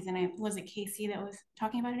season. Was it Casey that was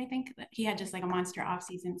talking about it? I think that he had just like a monster off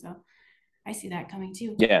season. So I see that coming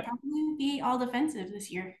too. Yeah, he'll probably be all defensive this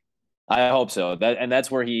year. I hope so. That's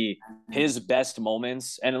where his best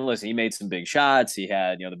moments. And listen, he made some big shots. He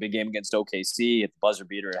had the big game against OKC at the buzzer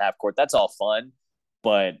beater at half court. That's all fun.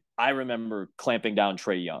 But I remember clamping down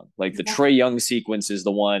Trae Young. Like the Trae Young sequence is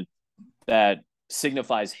the one that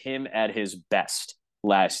signifies him at his best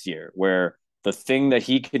last year, where the thing that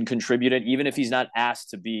he can contribute in, even if he's not asked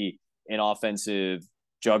to be an offensive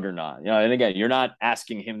juggernaut, and again, you're not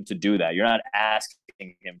asking him to do that. You're not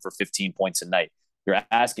asking him for 15 points a night. You're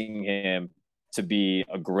asking him to be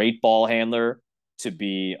a great ball handler, to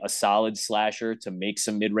be a solid slasher, to make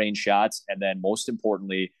some mid-range shots. And then most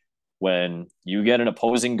importantly, when you get an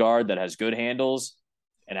opposing guard that has good handles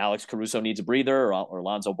and Alex Caruso needs a breather or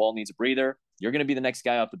Lonzo Ball needs a breather, you're going to be the next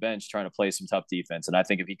guy off the bench trying to play some tough defense. And I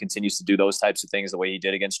think if he continues to do those types of things the way he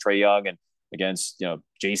did against Trae Young and against,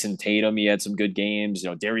 Jason Tatum, he had some good games.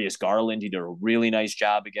 Darius Garland, he did a really nice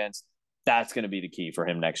job against. That's going to be the key for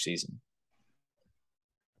him next season.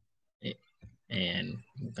 And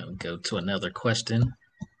I'm going to go to another question.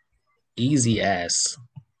 Easy asks,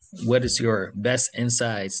 what is your best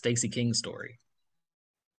inside Stacey King story?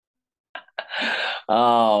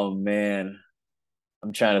 Oh, man.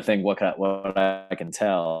 I'm trying to think what I can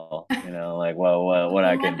tell, what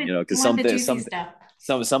I can, because some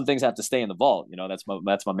things have to stay in the vault.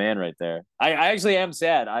 That's my man right there. I actually am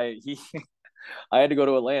sad. I had to go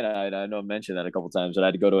to Atlanta. I know I mentioned that a couple of times, but I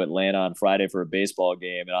had to go to Atlanta on Friday for a baseball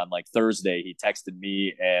game. And on Thursday, he texted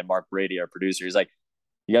me and Mark Brady, our producer. He's like,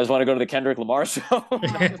 "You guys want to go to the Kendrick Lamar show?" I'm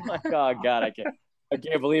like, "Oh God, I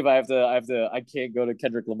can't believe I can't go to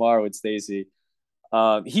Kendrick Lamar with Stacey."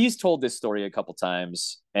 He's told this story a couple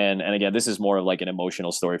times, and again, this is more of like an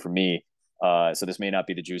emotional story for me. So this may not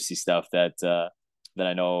be the juicy stuff that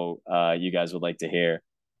I know you guys would like to hear.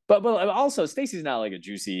 But also, Stacey's not like a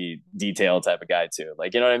juicy detail type of guy too.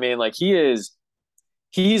 Like, you know what I mean? Like he's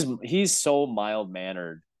so mild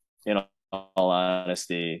mannered. In all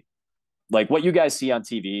honesty, like what you guys see on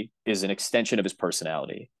TV is an extension of his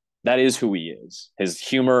personality. That is who he is. His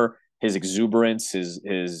humor, his exuberance,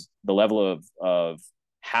 the level of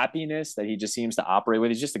happiness that he just seems to operate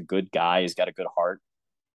with. He's just a good guy. He's got a good heart,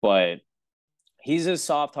 but he's a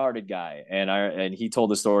soft-hearted guy. And he told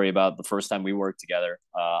the story about the first time we worked together.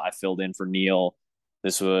 I filled in for Neil.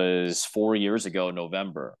 This was 4 years ago,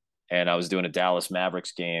 November. And I was doing a Dallas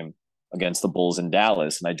Mavericks game against the Bulls in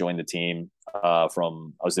Dallas. And I joined the team I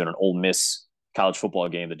was doing an Ole Miss college football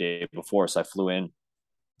game the day before. So I flew in,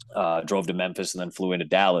 drove to Memphis, and then flew into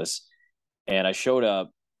Dallas. And I showed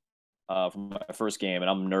up from my first game, and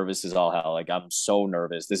I'm nervous as all hell. Like, I'm so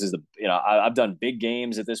nervous. This is I've done big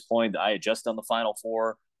games at this point. I had just done the Final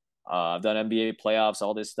Four. I've done NBA playoffs,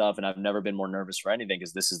 all this stuff, and I've never been more nervous for anything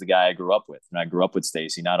because this is the guy I grew up with. And I grew up with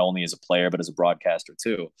Stacey, not only as a player, but as a broadcaster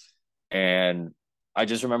too. And I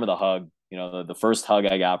just remember the hug, the first hug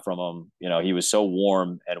I got from him. He was so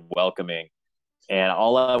warm and welcoming. And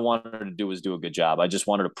all I wanted to do was do a good job. I just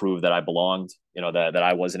wanted to prove that I belonged, that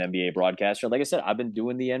I was an NBA broadcaster. Like I said, I've been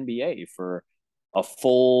doing the NBA for a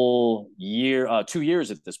full year, 2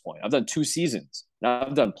 years at this point. I've done 2 seasons. Now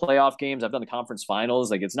I've done playoff games. I've done the conference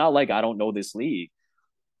finals. Like, it's not like I don't know this league.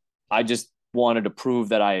 I just wanted to prove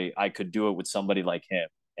that I could do it with somebody like him.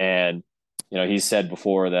 And, he said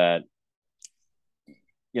before that,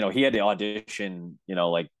 he had to audition,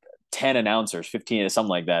 like 10 announcers, 15, something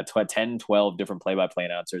like that, 10, 12 different play-by-play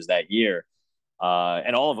announcers that year.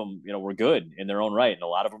 And all of them, were good in their own right. And a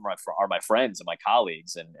lot of them are my friends and my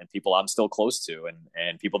colleagues and people I'm still close to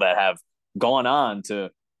and people that have gone on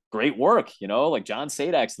to great work, like John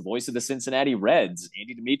Sadek's the voice of the Cincinnati Reds.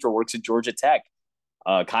 Andy Dimitra works at Georgia Tech.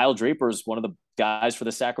 Kyle Draper's one of the guys for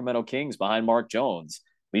the Sacramento Kings behind Mark Jones.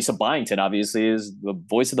 Lisa Byington obviously is the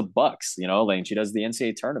voice of the Bucks, like she does the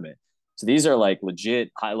NCAA tournament. So these are like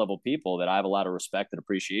legit high level people that I have a lot of respect and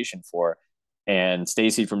appreciation for. And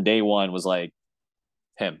Stacey from day one was like,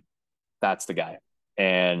 him, that's the guy.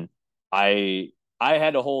 And I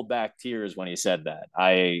had to hold back tears when he said that.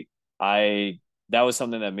 I that was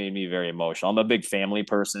something that made me very emotional. I'm a big family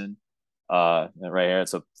person. Right here,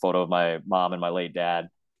 it's a photo of my mom and my late dad.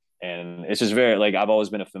 And it's just very, like, I've always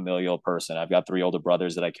been a familial person. I've got 3 older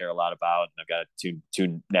brothers that I care a lot about. And I've got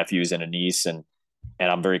two nephews and a niece, and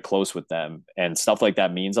I'm very close with them. And stuff like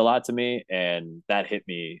that means a lot to me. And that hit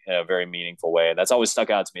me in a very meaningful way. That's always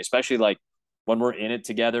stuck out to me, especially like when we're in it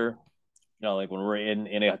together, like when we're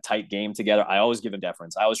in a tight game together. I always give him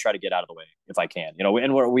deference. I always try to get out of the way if I can,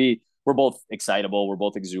 and we're both excitable. We're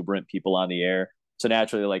both exuberant people on the air. So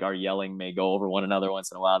naturally, like, our yelling may go over one another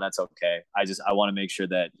once in a while. That's okay. I want to make sure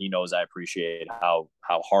that he knows I appreciate how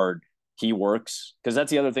hard he works. Because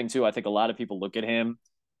that's the other thing too. I think a lot of people look at him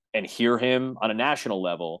and hear him on a national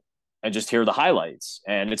level and just hear the highlights,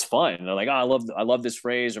 and it's fun. And they're like, oh, I love this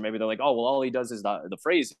phrase, or maybe they're like, oh, well, all he does is the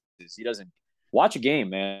phrases. He doesn't watch a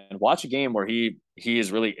game, man. Watch a game where he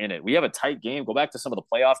is really in it. We have a tight game. Go back to some of the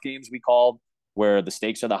playoff games we called where the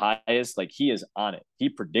stakes are the highest. Like, he is on it. He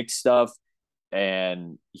predicts stuff.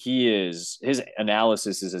 And his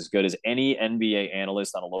analysis is as good as any NBA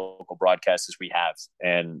analyst on a local broadcast as we have,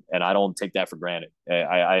 and I don't take that for granted.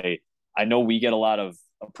 I know we get a lot of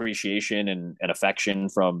appreciation and affection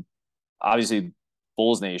from, obviously,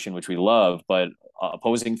 Bulls Nation, which we love, but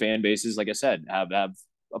opposing fan bases, like I said, have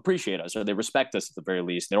appreciate us, or they respect us at the very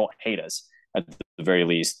least. They don't hate us at the very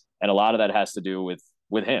least, and a lot of that has to do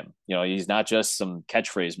with him. He's not just some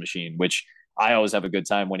catchphrase machine, which I always have a good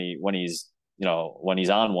time when he's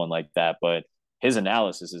on one like that, but his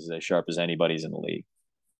analysis is as sharp as anybody's in the league.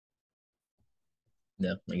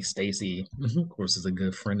 Definitely. Stacey, of course, is a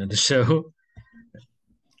good friend of the show.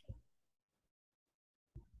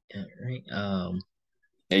 All right.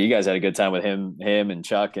 Yeah, you guys had a good time with him and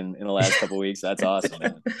Chuck in the last couple of weeks. That's awesome,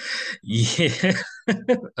 man. Yeah.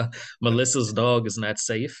 Melissa's dog is not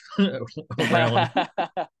safe around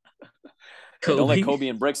Kobe. Don't let Kobe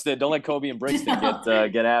and Brixton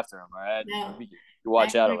get after him. All right, no. You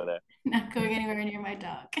watch out over there. Not going anywhere near my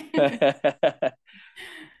dog.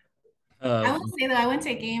 I will say though, I went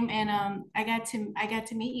to a game and I got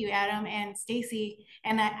to meet you, Adam and Stacey,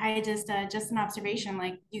 and I just an observation,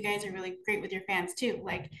 like, you guys are really great with your fans too.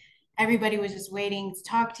 Like, everybody was just waiting to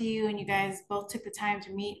talk to you, and you guys both took the time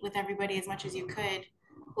to meet with everybody as much as you could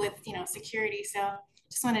with security. So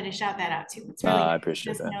just wanted to shout that out too. It's really I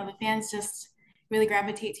appreciate that. The fans just really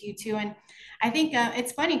gravitate to you too, and I think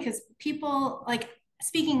it's funny because people, like,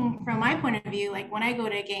 speaking from my point of view, like when I go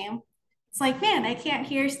to a game, it's like, man, I can't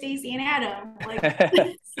hear Stacey and Adam.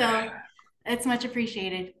 Like, so it's much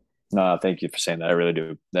appreciated. No, thank you for saying that. I really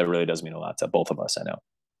do. That really does mean a lot to both of us. I know.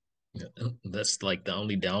 Yeah, that's like the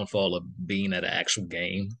only downfall of being at an actual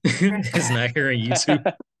game is not hearing you two.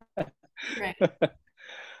 Right.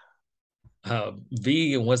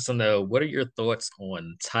 V wants to know, what are your thoughts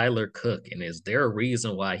on Tyler Cook, and is there a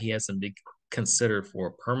reason why he hasn't been considered for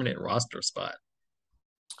a permanent roster spot?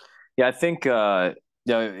 Yeah, I think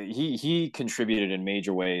he contributed in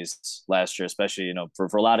major ways last year, especially for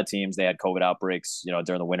a lot of teams. They had COVID outbreaks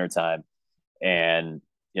during the wintertime, and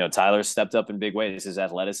Tyler stepped up in big ways. His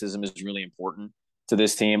athleticism is really important to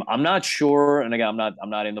this team. I'm not sure, and again, I'm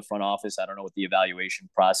not in the front office. I don't know what the evaluation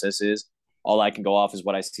process is. All I can go off is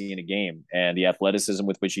what I see in a game, and the athleticism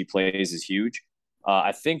with which he plays is huge.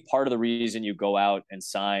 I think part of the reason you go out and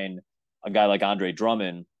sign a guy like Andre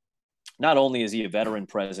Drummond, not only is he a veteran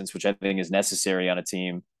presence, which I think is necessary on a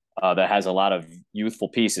team that has a lot of youthful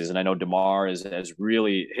pieces, and I know DeMar has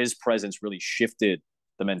really, his presence really shifted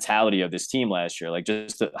the mentality of this team last year, like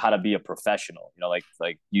just how to be a professional. Like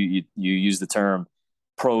you use the term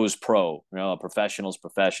pros pro, a professional's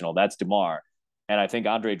professional. That's DeMar. And I think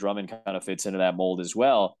Andre Drummond kind of fits into that mold as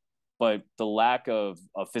well. But the lack of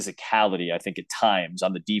physicality, I think, at times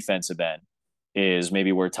on the defensive end is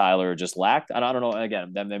maybe where Tyler just lacked. And I don't know,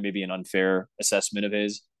 again, that may be an unfair assessment of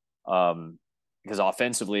his. Because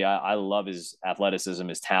offensively, I love his athleticism,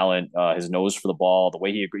 his talent, his nose for the ball, the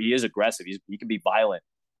way he is aggressive. He can be violent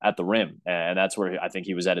at the rim. And that's where I think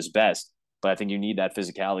he was at his best. But I think you need that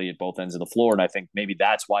physicality at both ends of the floor. And I think maybe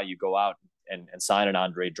that's why you go out and sign an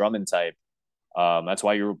Andre Drummond type. That's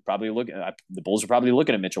why you're probably the Bulls are probably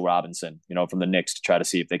looking at Mitchell Robinson, from the Knicks to try to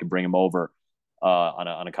see if they can bring him over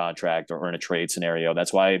on a contract or in a trade scenario.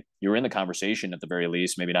 That's why you're in the conversation at the very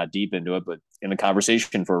least, maybe not deep into it, but in the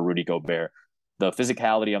conversation for Rudy Gobert. The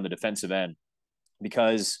physicality on the defensive end,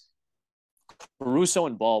 because Caruso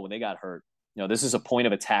and Ball, when they got hurt, this is a point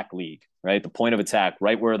of attack league, right? The point of attack,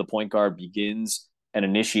 right where the point guard begins and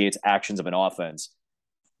initiates actions of an offense.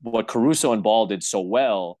 What Caruso and Ball did so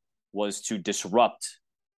well was to disrupt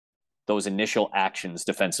those initial actions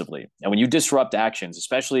defensively. And when you disrupt actions,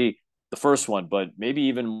 especially the first one, but maybe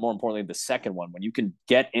even more importantly, the second one, when you can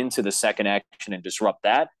get into the second action and disrupt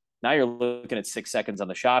that, now you're looking at 6 seconds on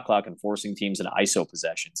the shot clock and forcing teams into ISO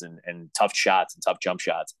possessions and tough shots and tough jump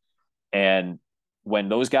shots. And when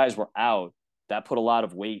those guys were out, that put a lot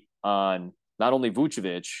of weight on not only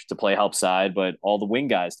Vucevic to play help side, but all the wing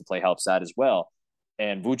guys to play help side as well.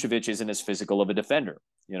 And Vucevic isn't as physical of a defender.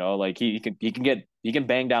 Like he can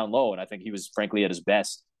bang down low. And I think he was frankly at his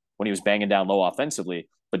best when he was banging down low offensively.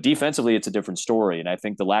 But defensively, it's a different story. And I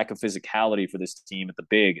think the lack of physicality for this team at the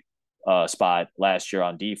big spot last year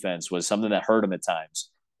on defense was something that hurt him at times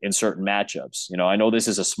in certain matchups. I know this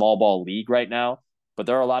is a small ball league right now, but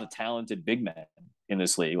there are a lot of talented big men in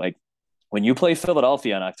this league. Like when you play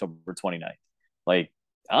Philadelphia on October 29th, like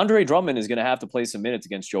Andre Drummond is going to have to play some minutes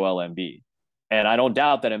against Joel Embiid. And I don't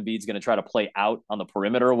doubt that Embiid's going to try to play out on the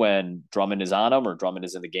perimeter when Drummond is on him or Drummond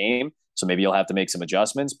is in the game. So maybe you'll have to make some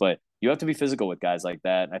adjustments, but you have to be physical with guys like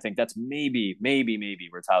that. And I think that's maybe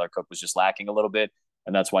where Tyler Cook was just lacking a little bit.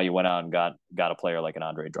 And that's why you went out and got a player like an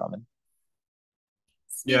Andre Drummond.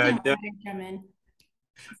 Andre Drummond.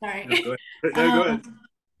 Sorry. No, go ahead.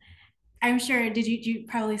 I'm sure, did you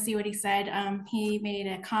probably see what he said? He made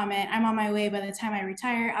a comment, I'm on my way. By the time I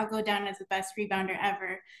retire, I'll go down as the best rebounder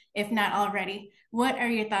ever, if not already. What are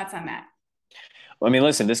your thoughts on that? Well, I mean,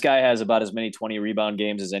 listen, this guy has about as many 20 rebound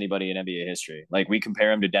games as anybody in NBA history. Like we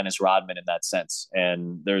compare him to Dennis Rodman in that sense.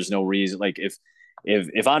 And there's no reason, like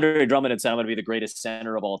if Andre Drummond had said I'm going to be the greatest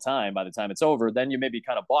center of all time by the time it's over, then you maybe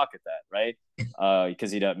kind of balk at that, right?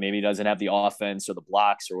 Because maybe he doesn't have the offense or the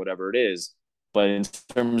blocks or whatever it is. But in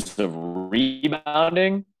terms of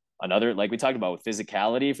rebounding, another, like we talked about with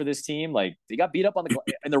physicality for this team, like they got beat up on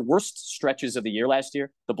in their worst stretches of the year last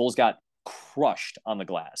year. The Bulls got crushed on the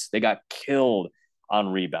glass. They got killed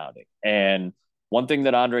on rebounding. And one thing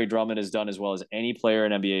that Andre Drummond has done as well as any player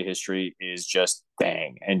in NBA history is just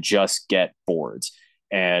bang and just get boards.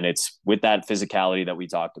 And it's with that physicality that we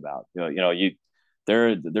talked about.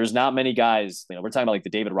 There's not many guys, we're talking about like the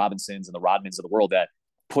David Robinsons and the Rodmans of the world that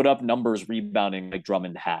put up numbers rebounding like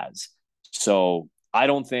Drummond has. So I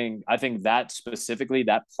think that specifically,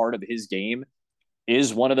 that part of his game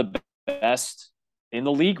is one of the best in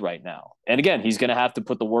the league right now. And again, he's going to have to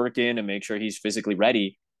put the work in and make sure he's physically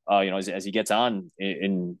ready, as he gets on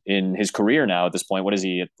in his career now at this point. What is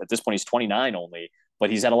he? At this point, he's 29 only,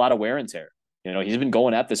 but he's had a lot of wear and tear. He's been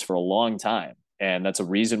going at this for a long time. And that's a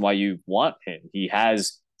reason why you want him. He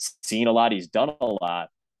has seen a lot. He's done a lot.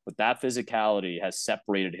 But that physicality has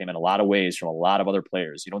separated him in a lot of ways from a lot of other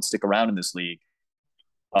players. You don't stick around in this league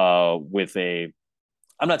with I'm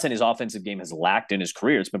not saying his offensive game has lacked in his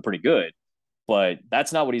career. It's been pretty good, but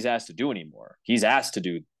that's not what he's asked to do anymore. He's asked to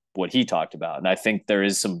do what he talked about. And I think there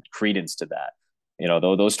is some credence to that.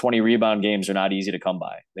 Though those 20 rebound games are not easy to come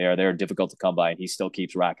by. They're difficult to come by, and he still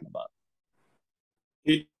keeps racking them up.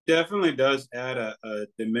 He definitely does add a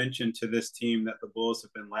dimension to this team that the Bulls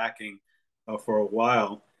have been lacking for a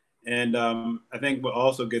while. And I think what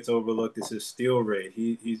also gets overlooked is his steal rate.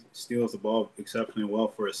 He steals the ball exceptionally well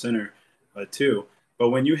for a center, too. But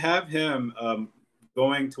when you have him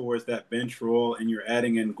going towards that bench role and you're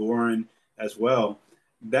adding in Goran as well,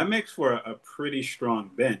 that makes for a pretty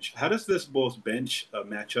strong bench. How does this Bulls bench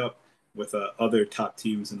match up with other top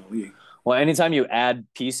teams in the league? Well, anytime you add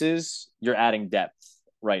pieces, you're adding depth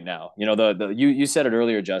right now. You said it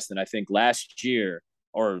earlier, Justin. I think last year,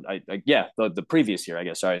 the previous year, I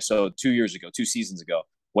guess. Sorry. So 2 seasons ago,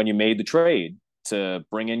 when you made the trade to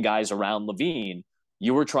bring in guys around Levine,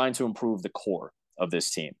 you were trying to improve the core of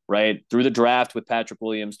this team, right? Through the draft with Patrick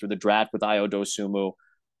Williams, through the draft with Ayo Dosunmu,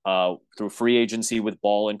 through free agency with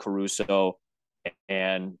Ball and Caruso,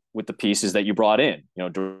 and with the pieces that you brought in,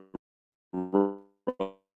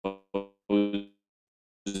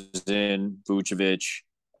 Vucevic,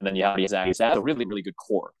 and then you have Zach. That's a really, really good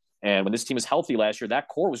core. And when this team was healthy last year, that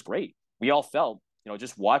core was great. We all felt,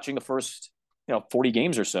 just watching the first, 40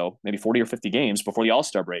 games or so, maybe 40 or 50 games before the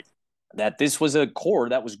All-Star break, that this was a core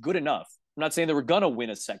that was good enough. I'm not saying they were going to win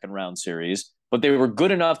a second round series, but they were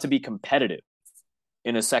good enough to be competitive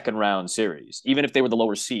in a second round series. Even if they were the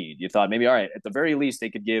lower seed, you thought maybe, all right, at the very least, they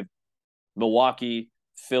could give Milwaukee,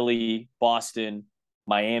 Philly, Boston,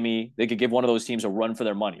 Miami, they could give one of those teams a run for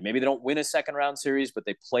their money. Maybe they don't win a second round series, but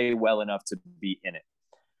they play well enough to be in it.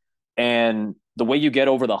 And the way you get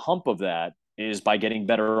over the hump of that is by getting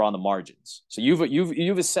better on the margins. So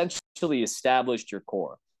you've essentially established your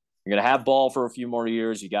core. You're going to have Ball for a few more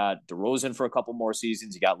years. You got DeRozan for a couple more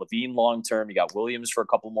seasons. You got LaVine long-term. You got Williams for a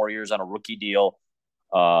couple more years on a rookie deal.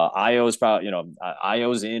 Io's probably,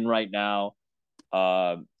 Io's in right now.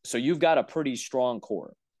 So you've got a pretty strong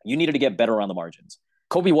core. You needed to get better on the margins.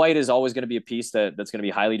 Kobe White is always going to be a piece that's going to be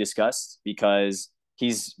highly discussed because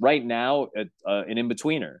he's right now an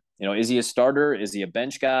in-betweener. Is he a starter? Is he a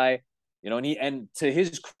bench guy? And to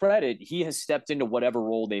his credit, he has stepped into whatever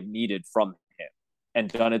role they've needed from him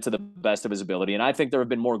and done it to the best of his ability. And I think there have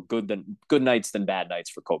been more good nights than bad nights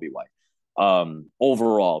for Kobe White.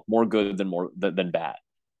 Overall, more good than bad.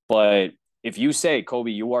 But if you say,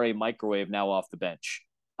 Kobe, you are a microwave now off the bench.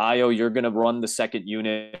 Ayo, you're going to run the second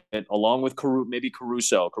unit along with maybe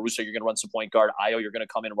Caruso. Caruso, you're going to run some point guard. Ayo, you're going to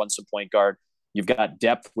come in and run some point guard. You've got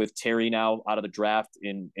depth with Terry now out of the draft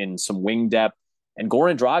in some wing depth. And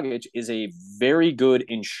Goran Dragic is a very good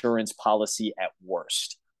insurance policy at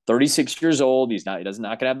worst. 36 years old. He does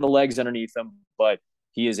not going to have the legs underneath him, but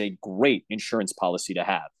he is a great insurance policy to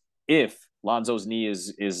have. If Lonzo's knee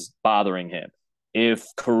is bothering him, if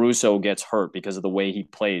Caruso gets hurt because of the way he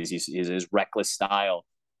plays, his reckless style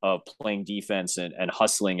of playing defense and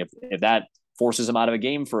hustling, if that forces him out of a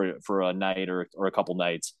game for a night or a couple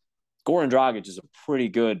nights, Goran Dragic is a pretty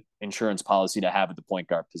good insurance policy to have at the point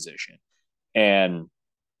guard position. And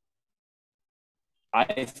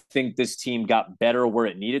I think this team got better where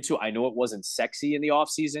it needed to. I know it wasn't sexy in the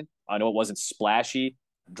offseason. I know it wasn't splashy.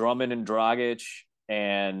 Drummond and Dragic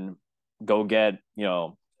and go get,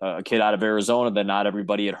 a kid out of Arizona that not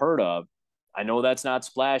everybody had heard of. I know that's not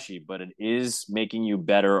splashy, but it is making you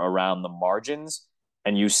better around the margins.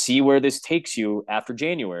 And you see where this takes you after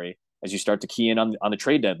January as you start to key in on the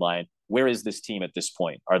trade deadline. Where is this team at this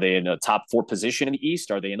point? Are they in a top 4 position in the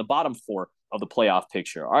East? Are they in the bottom 4 of the playoff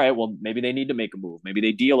picture? All right, well, maybe they need to make a move. Maybe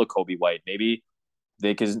they deal a Kobe White. Maybe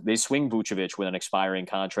they swing Vucevic with an expiring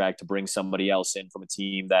contract to bring somebody else in from a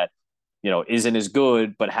team that, isn't as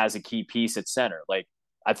good, but has a key piece at center. Like,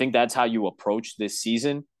 I think that's how you approach this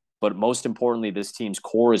season. But most importantly, this team's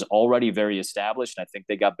core is already very established, and I think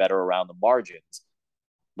they got better around the margins.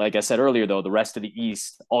 Like I said earlier, though, the rest of the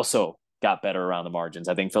East also got better around the margins.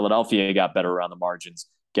 I think Philadelphia got better around the margins,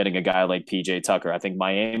 getting a guy like PJ Tucker. I think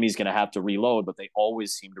Miami's going to have to reload, but they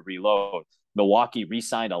always seem to reload. Milwaukee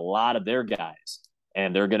re-signed a lot of their guys,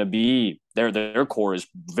 and they're going to be their core is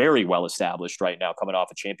very well established right now, coming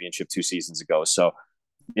off a championship 2 seasons ago. So,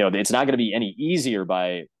 it's not going to be any easier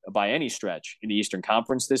by any stretch in the Eastern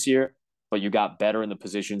Conference this year, but you got better in the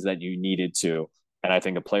positions that you needed to. And I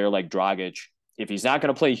think a player like Dragic, if he's not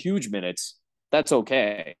going to play huge minutes, that's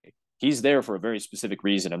okay. He's there for a very specific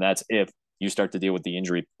reason, and that's if you start to deal with the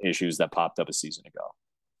injury issues that popped up a season ago.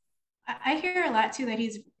 I hear a lot, too, that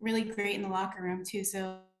he's really great in the locker room, too.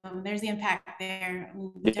 So there's the impact there.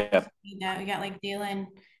 We got like Dalen.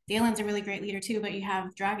 Dalen's a really great leader, too, but you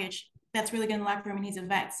have Dragic that's really good in the locker room, and he's a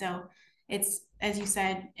vet. So it's, as you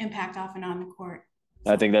said, impact off and on the court.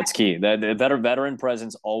 I think that's key. That better veteran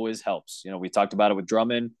presence always helps. We talked about it with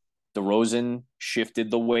Drummond. DeRozan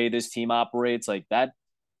shifted the way this team operates. Like that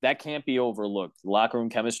can't be overlooked. Locker room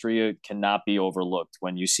chemistry cannot be overlooked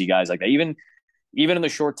when you see guys like that. Even in the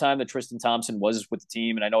short time that Tristan Thompson was with the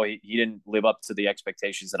team, and I know he didn't live up to the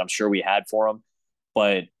expectations that I'm sure we had for him,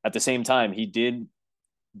 but at the same time, he did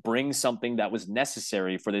bring something that was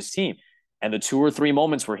necessary for this team. And the 2 or 3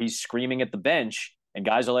 moments where he's screaming at the bench and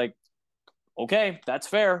guys are like, okay, that's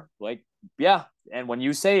fair. Like, yeah. And when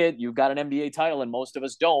you say it, you've got an NBA title and most of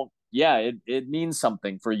us don't. Yeah, it means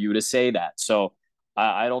something for you to say that. So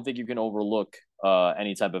I don't think you can overlook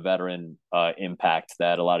any type of veteran impact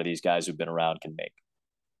that a lot of these guys who've been around can make.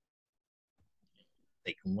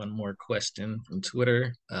 Taking one more question from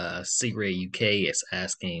Twitter. C-Ray UK is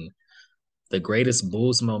asking, the greatest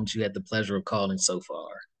Bulls moment you had the pleasure of calling so far.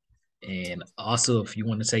 And also, if you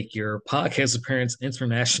want to take your podcast appearance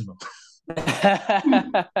international.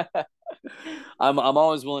 I'm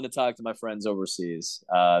always willing to talk to my friends overseas.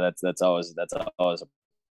 That's always a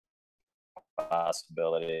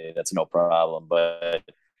possibility. That's no problem. But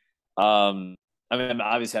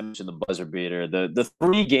obviously I mentioned the buzzer beater. The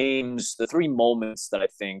 3 games, the 3 moments that I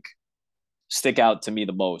think stick out to me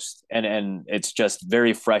the most, and it's just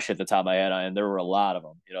very fresh at the top of my head, and there were a lot of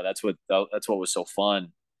them. That's what was so fun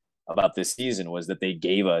about this season, was that they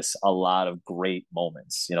gave us a lot of great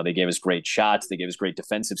moments. They gave us great shots, they gave us great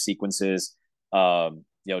defensive sequences.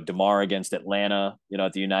 DeMar against Atlanta,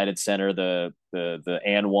 at the United Center, the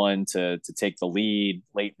and one to take the lead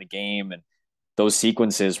late in the game, and those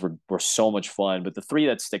sequences were so much fun. But the 3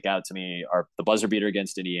 that stick out to me are the buzzer beater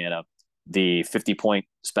against Indiana, the 50-point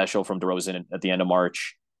special from DeRozan at the end of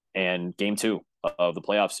March, and game 2 of the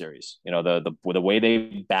playoff series. You know, the way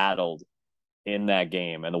they battled in that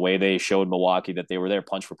game and the way they showed Milwaukee that they were there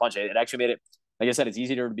punch for punch. It actually made it, like I said, it's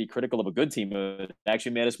easier to be critical of a good team. It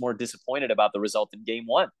actually made us more disappointed about the result in game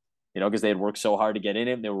one, you know, because they had worked so hard to get in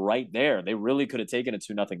it. And they were right there. They really could have taken a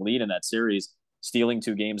 2-0 lead in that series, stealing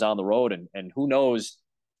 2 games on the road. And who knows,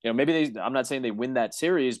 you know, maybe I'm not saying they win that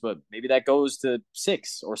series, but maybe that goes to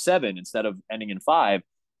 6 or 7 instead of ending in 5.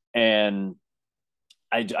 And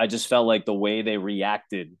I just felt like the way they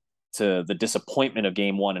reacted to the disappointment of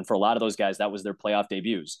game one. And for a lot of those guys, that was their playoff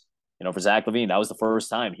debuts. You know, for Zach LaVine, that was the first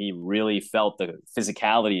time he really felt the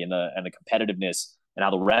physicality and the competitiveness and how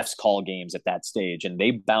the refs call games at that stage. And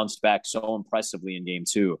they bounced back so impressively in game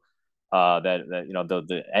two. That you know,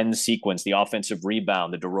 the end sequence, the offensive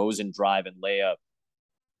rebound, the DeRozan drive and layup,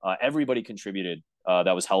 everybody contributed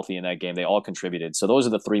that was healthy in that game. They all contributed. So those are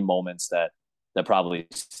the 3 moments that probably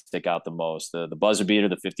stick out the most: the buzzer beater,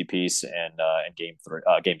 the 50 piece, and game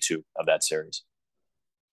 2 of that series.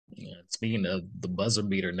 Yeah, speaking of the buzzer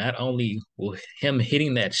beater, not only will him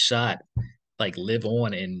hitting that shot like live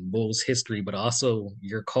on in Bulls history, but also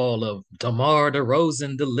your call of DeMar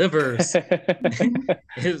DeRozan delivers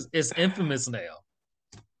is infamous now.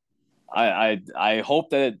 I hope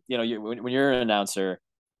that, you know, when you're an announcer,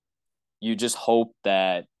 you just hope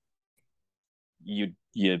that you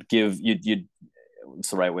what's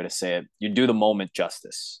the right way to say it? You do the moment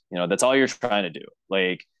justice. You know, that's all you're trying to do.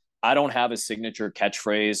 Like, I don't have a signature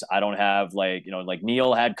catchphrase. I don't have, like, you know, like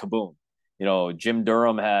Neil had kaboom. You know, Jim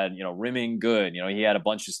Durham had, you know, rimming good. You know, he had a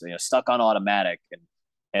bunch of, you know, stuck on automatic,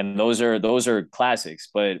 and those are classics.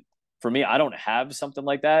 But for me, I don't have something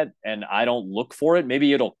like that, and I don't look for it.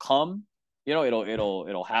 Maybe it'll come. You know,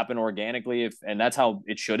 it'll happen organically, and that's how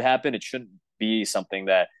it should happen. It shouldn't be something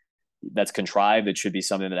that's contrived. It should be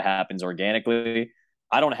something that happens organically.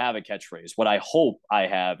 I don't have a catchphrase. What I hope I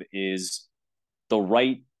have is the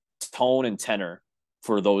right tone and tenor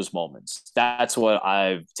for those moments. That's what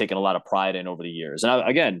I've taken a lot of pride in over the years. And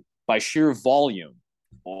again, by sheer volume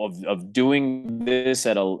of doing this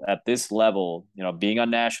at this level, you know, being on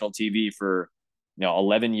national TV for, you know,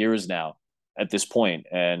 11 years now at this point,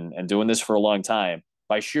 and doing this for a long time,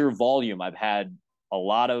 by sheer volume, I've had a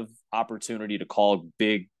lot of opportunity to call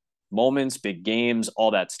big moments, big games,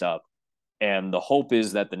 all that stuff. And the hope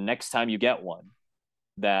is that the next time you get one,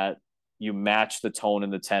 that you match the tone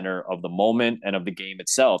and the tenor of the moment and of the game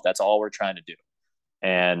itself. That's all we're trying to do.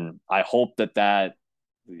 And I hope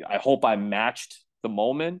I matched the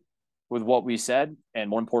moment with what we said. And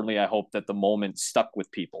more importantly, I hope that the moment stuck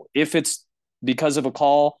with people. If it's because of a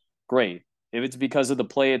call, great. If it's because of the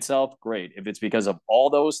play itself, great. If it's because of all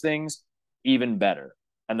those things, even better.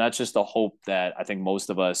 And that's just the hope that I think most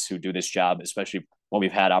of us who do this job, especially when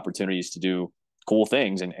we've had opportunities to do cool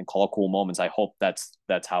things and call cool moments, I hope that's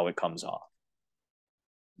how it comes off.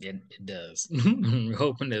 It does. We're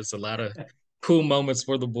hoping there's a lot of cool moments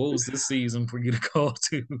for the Bulls this season for you to call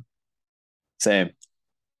to. Same.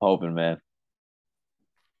 Hoping, man.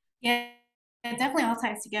 Yeah, it definitely all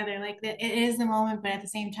ties together. Like, it is the moment, but at the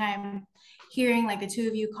same time, hearing like the two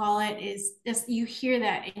of you call it is just, you hear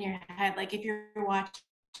that in your head. Like, if you're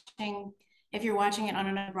watching it on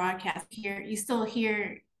another broadcast, you still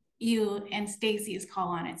hear you and Stacey's call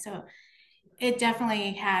on it. So it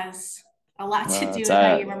definitely has a lot to do with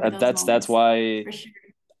how you remember those moments. That's why, for sure.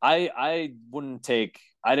 I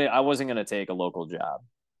wasn't gonna take a local job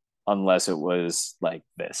unless it was like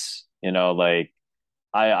this. You know, like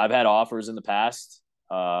I've had offers in the past.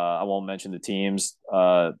 I won't mention the teams,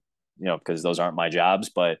 you know, because those aren't my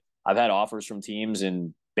jobs. But I've had offers from teams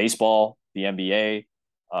in baseball, the NBA,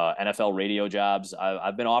 NFL radio jobs.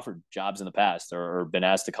 I've been offered jobs in the past, or been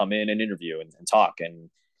asked to come in and interview and talk,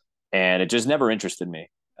 and it just never interested me.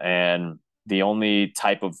 And the only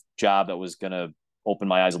type of job that was going to open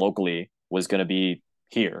my eyes locally was going to be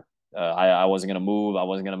here. I wasn't going to move. I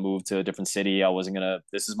wasn't going to move to a different city.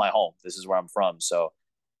 This is my home. This is where I'm from. So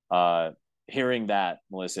hearing that,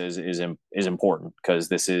 Melissa, is important, because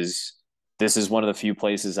this is one of the few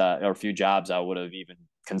places or few jobs I would have even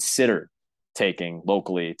considered taking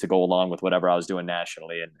locally to go along with whatever I was doing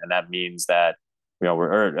nationally. And that means that, you know,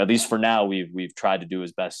 or at least for now, we've tried to do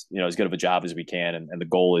as best, you know, as good of a job as we can. And the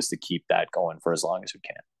goal is to keep that going for as long as we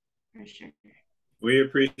can. For sure. We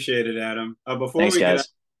appreciate it, Adam. Before Thanks, we guys.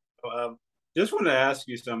 get out, just want to ask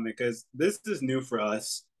you something, because this is new for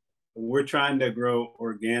us. We're trying to grow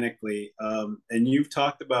organically. And you've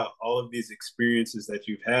talked about all of these experiences that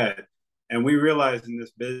you've had. And we realize in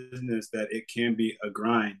this business that it can be a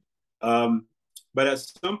grind. But at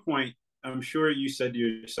some point, I'm sure you said to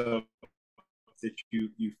yourself that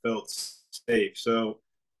you felt safe. So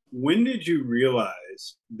when did you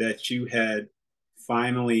realize that you had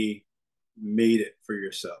finally made it for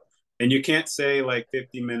yourself? And you can't say like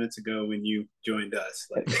 50 minutes ago when you joined us.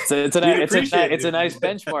 Like, it's a nice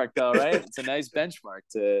benchmark, though, right? It's a nice benchmark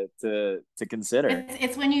to consider.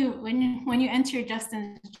 It's when you enter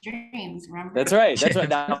Justin's dreams. Remember? That's right.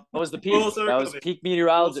 That was the peak. That was peak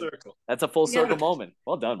meteorology. That's a full circle moment.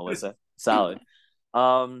 Well done, Melissa. Solid.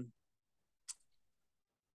 You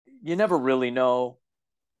never really know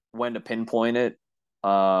when to pinpoint it,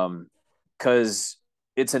 because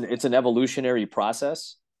it's an evolutionary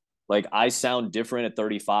process. Like, I sound different at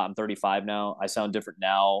 35. I'm 35 now. I sound different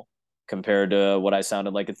now compared to what I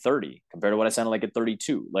sounded like at 30, compared to what I sounded like at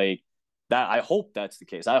 32. Like that, I hope that's the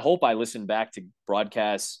case. I hope I listen back to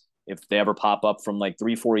broadcasts if they ever pop up from like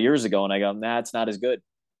 3-4 years ago and I go, nah, it's not as good.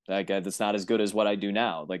 Like, that's not as good as what I do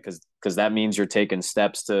now. Like, because that means you're taking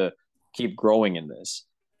steps to keep growing in this.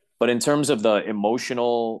 But in terms of the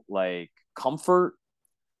emotional, like, comfort,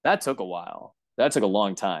 that took a while. That took a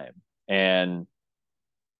long time. And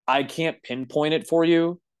I can't pinpoint it for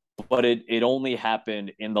you, but it only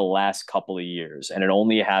happened in the last couple of years. And it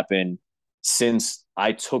only happened since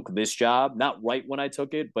I took this job, not right when I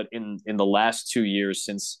took it, but in the last 2 years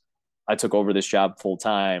since I took over this job full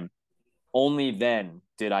time. Only then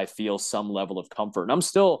did I feel some level of comfort. And I'm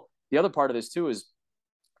still, the other part of this too is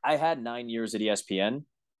I had 9 years at ESPN,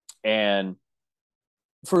 and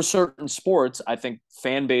for certain sports, I think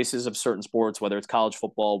fan bases of certain sports, whether it's college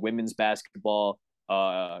football, women's basketball,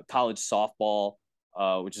 college softball,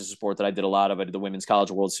 which is a sport that I did a lot of. I did the Women's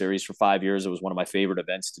College World Series for 5 years. It was one of my favorite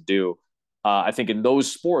events to do. I think in those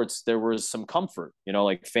sports, there was some comfort,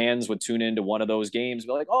 like fans would tune into one of those games,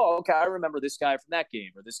 be like, oh, okay, I remember this guy from that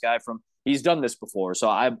game, or this guy he's done this before. So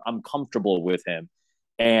I'm comfortable with him.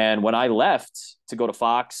 And when I left to go to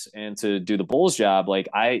Fox and to do the Bulls job, like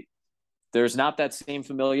there's not that same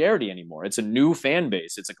familiarity anymore. It's a new fan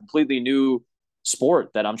base. It's a completely new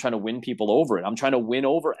sport that I'm trying to win people over. And I'm trying to win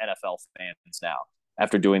over NFL fans now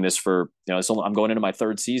after doing this for, I'm going into my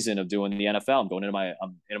third season of doing the NFL.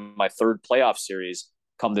 I'm in my third playoff series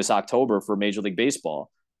come this October for Major League Baseball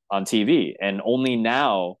on TV. And only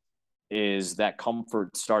now is that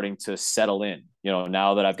comfort starting to settle in,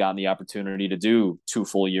 now that I've gotten the opportunity to do 2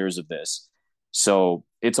 full years of this. So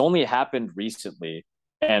it's only happened recently.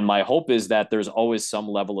 And my hope is that there's always some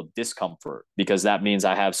level of discomfort, because that means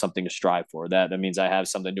I have something to strive for. That means I have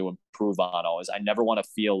something to improve on always. I never want to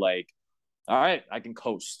feel like, all right, I can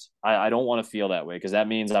coast. I don't want to feel that way, because that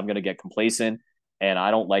means I'm going to get complacent, and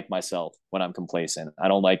I don't like myself when I'm complacent. I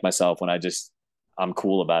don't like myself when I'm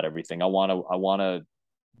cool about everything. I want to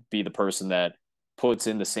be the person that puts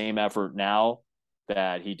in the same effort now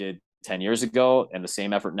that he did 10 years ago, and the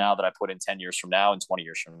same effort now that I put in 10 years from now and 20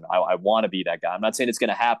 years from now. I want to be that guy. I'm not saying it's going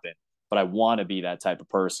to happen, but I want to be that type of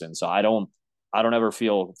person. So I don't ever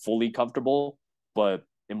feel fully comfortable, but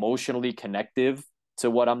emotionally connective to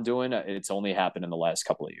what I'm doing. It's only happened in the last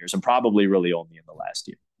couple of years, and probably really only in the last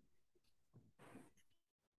year.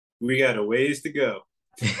 We got a ways to go.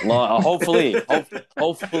 Hopefully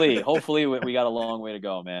we got a long way to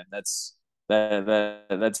go, man.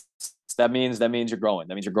 That means you're growing.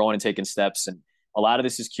 That means you're growing and taking steps. And a lot of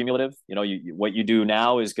this is cumulative. What you do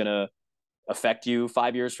now is going to affect you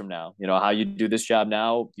 5 years from now. How you do this job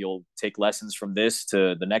now, you'll take lessons from this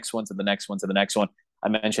to the next one, to the next one, to the next one. I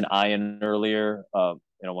mentioned Ian earlier,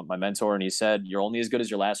 my mentor, and he said, you're only as good as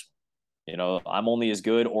your last one. I'm only as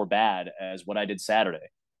good or bad as what I did Saturday.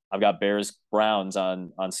 I've got Bears Browns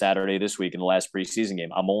on Saturday this week in the last preseason game.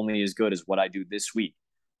 I'm only as good as what I do this week.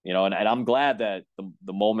 And I'm glad that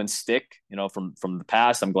the moments stick, from the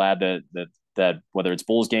past. I'm glad that whether it's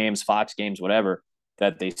Bulls games, Fox games, whatever,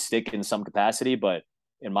 that they stick in some capacity. But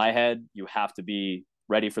in my head, you have to be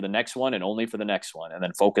ready for the next one, and only for the next one, and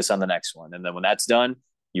then focus on the next one. And then when that's done,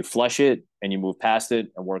 you flush it and you move past it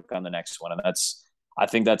and work on the next one. And I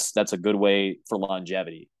think that's a good way for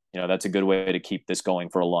longevity. That's a good way to keep this going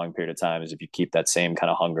for a long period of time, is if you keep that same kind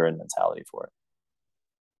of hunger and mentality for it.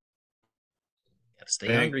 Gotta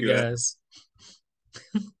stay hungry, guys.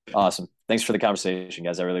 Awesome. Thanks for the conversation,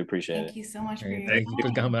 guys. I really appreciate it. Thank you so much for Thank you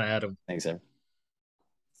for coming, Adam. Thanks, Adam.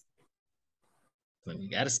 You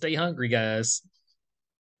gotta stay hungry, guys.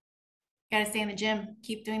 Gotta stay in the gym.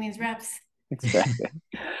 Keep doing these reps. Exactly.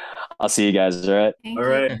 I'll see you guys. All right. All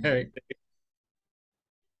right.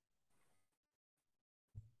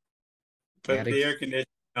 Put the air conditioning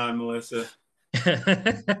on, Melissa.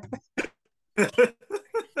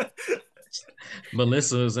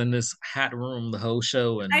 Melissa is in this hot room the whole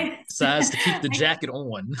show and decides to keep the jacket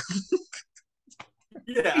on.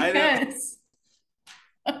 Yeah, I know.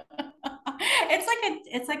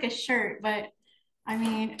 It's like a shirt, but I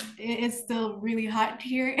mean, it's still really hot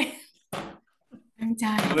here. I'm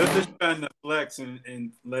dying. Alyssa's trying to flex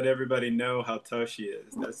and let everybody know how tough she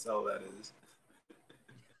is. That's all that is.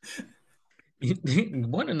 You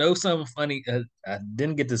want to know something funny? I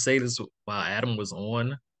didn't get to say this while Adam was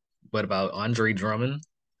on, but about Andre Drummond.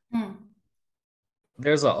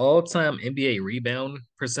 There's an all-time NBA rebound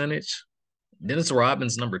percentage. Dennis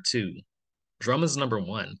Rodman's number 2. Drummond's number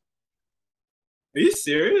 1. Are you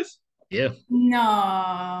serious? Yeah.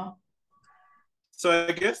 No. So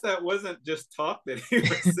I guess that wasn't just talk that he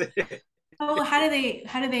was saying. Oh, how do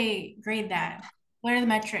they grade that? What are the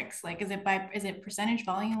metrics? Like, is it percentage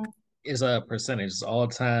volume? Is a percentage, it's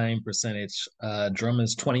all-time percentage.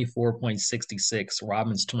 Drummond's 24.66,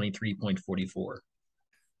 Rodman's 23.44.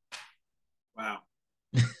 Wow.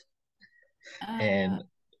 And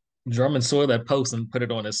Drummond saw that post and put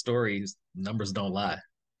it on his stories. Numbers don't lie.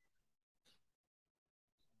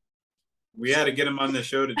 We had to get him on the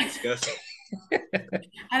show to discuss it.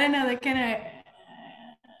 I don't know. That kind of,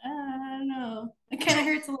 I don't know. It kind of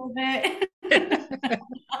hurts a little bit.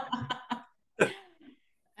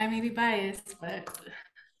 I may be biased, but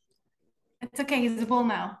it's okay. He's a Bull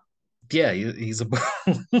now. Yeah, he's a Bull.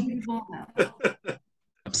 He's a Bull now.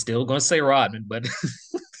 I'm still going to say Rodman, but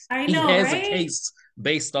I know, he has right? a case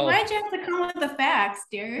based off. Why'd you have to come with the facts,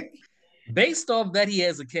 Derek? Based off that, he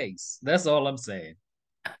has a case. That's all I'm saying.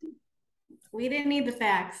 We didn't need the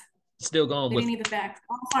facts. Still going we with. We didn't need the facts.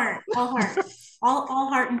 All heart, all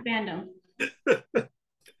heart and fandom.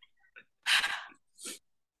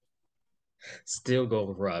 Still go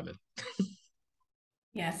with Rodman.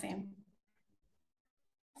 Yeah, same.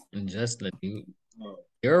 And Justin,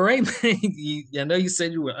 you're right, man. I know you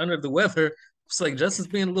said you were under the weather. It's like Justin's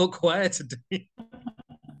being a little quiet today.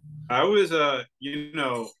 I was,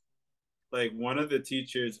 like one of the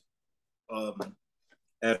teachers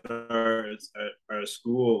at our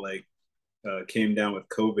school, like, came down with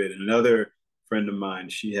COVID. And another friend of mine,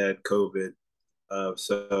 she had COVID.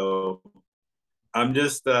 So I'm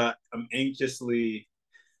just, I'm anxiously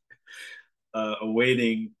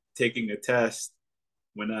awaiting taking a test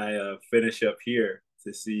when I finish up here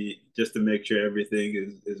to see, just to make sure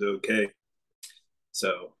everything is okay.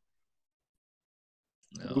 So.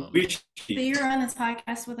 So you were on this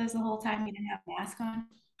podcast with us the whole time. You didn't have a mask on.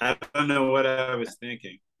 I don't know what I was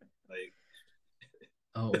thinking. Like,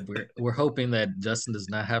 oh, we're hoping that Justin does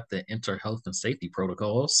not have to enter health and safety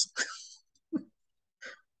protocols.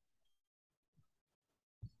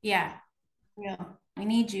 Yeah, real. We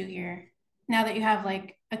need you here now that you have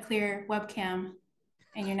like a clear webcam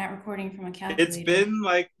and you're not recording from a calculator. It's been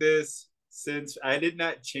like this since I did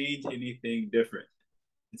not change anything different.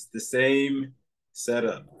 It's the same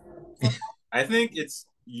setup. I think it's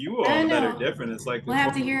you all that are different. It's like we'll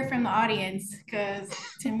have to hear from the audience, because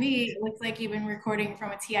to me it looks like you've been recording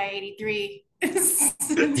from a TI-83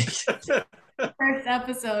 first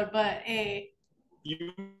episode. But hey,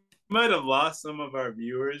 you might have lost some of our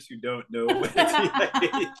viewers who don't know what a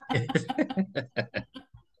TI-83.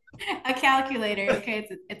 A calculator. Okay,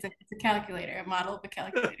 it's a calculator, a model of a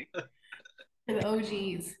calculator for the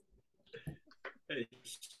OGs. A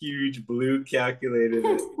huge blue calculator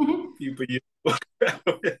that people use to walk around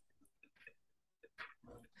with.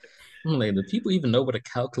 Like, do people even know what a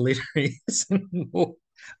calculator is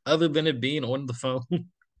other than it being on the phone?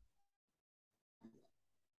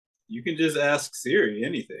 You can just ask Siri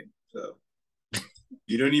anything. So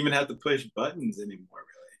you don't even have to push buttons anymore,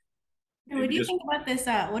 really. What do you think about this?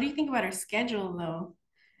 What do you think about our schedule, though?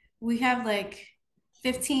 We have like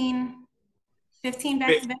 15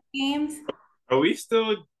 back-to-back games. Are we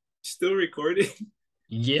still recording?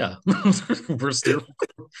 Yeah, we're still.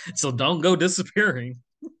 So don't go disappearing.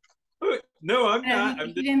 No, I'm not.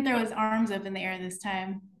 He didn't throw his arms up in the air this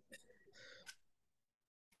time.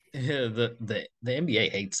 Yeah, the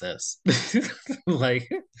NBA hates us. Like,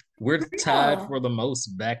 we're tied for the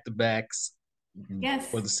most back-to-backs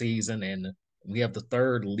for the season, and we have the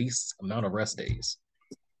third least amount of rest days.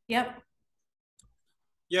 Yep.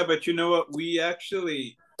 Yeah, but you know what? We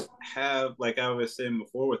actually have, like I was saying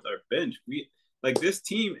before with our bench, this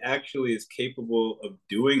team actually is capable of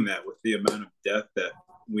doing that with the amount of depth that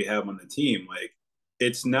we have on the team. Like,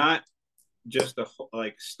 it's not just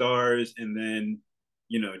like stars and then,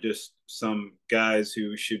 just some guys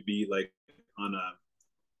who should be like on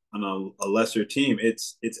a lesser team.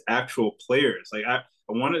 It's actual players. Like, I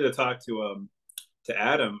wanted to talk to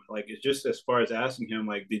Adam, like, it's just as far as asking him,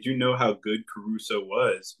 like, did you know how good Caruso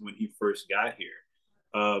was when he first got here?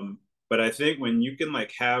 But I think when you can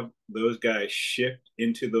like have those guys shift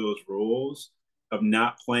into those roles of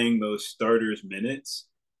not playing those starters minutes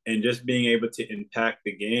and just being able to impact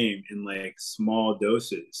the game in like small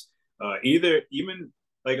doses, even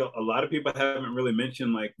like a lot of people haven't really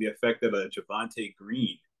mentioned like the effect of a Javonte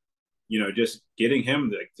Green. Just getting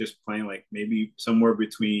him like just playing like maybe somewhere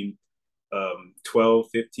between 12,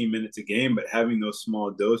 15 minutes a game, but having those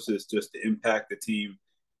small doses just to impact the team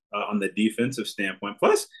on the defensive standpoint.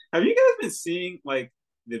 Plus, have you guys been seeing like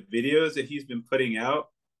the videos that he's been putting out?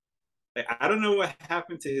 Like, I don't know what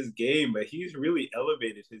happened to his game, but he's really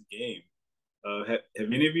elevated his game. Have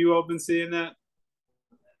any of you all been seeing that?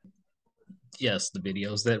 Yes, the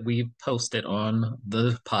videos that we posted on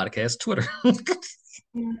the podcast Twitter.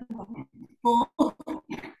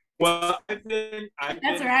 Well, that's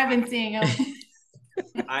where I've been seeing them.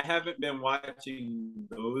 I haven't been watching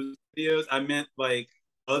those videos. I meant like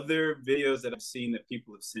other videos that I've seen that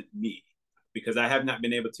people have sent me, because I have not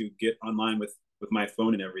been able to get online with my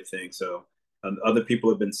phone and everything. So other people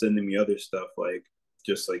have been sending me other stuff, like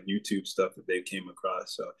just like YouTube stuff that they came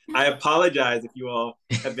across. So I apologize if you all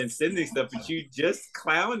have been sending stuff, but you just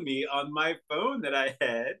clowned me on my phone that I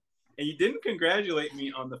had, and you didn't congratulate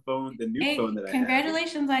me on the phone, the new phone that I had.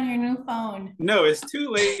 Congratulations on your new phone. No, it's too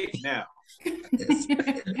late now.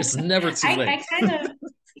 It's never too late. I kind of,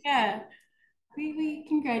 yeah. We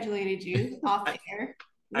congratulated you off air.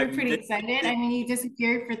 We're pretty excited. I mean, you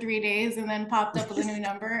disappeared for 3 days and then popped up with a new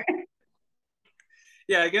number.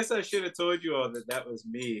 Yeah, I guess I should have told you all that was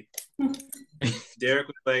me. Derek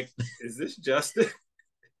was like, "Is this Justin?"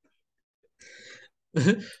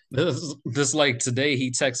 This like today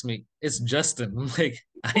he texts me, "It's Justin." I'm like,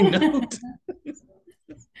 I know.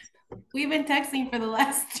 We've been texting for the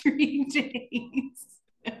last 3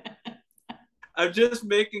 days. I'm just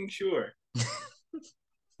making sure.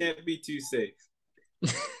 Can't be too safe.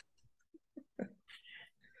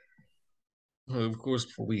 Of course,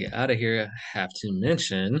 before we get out of here, I have to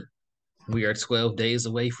mention we are 12 days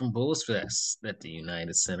away from Bulls Fest at the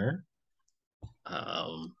United Center.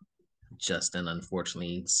 Justin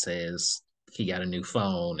unfortunately says he got a new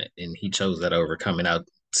phone and he chose that over coming out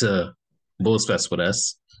to Bulls Fest with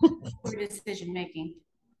us. For decision making.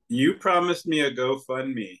 You promised me a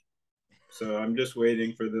GoFundMe, so I'm just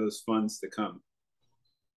waiting for those funds to come.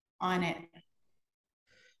 On it.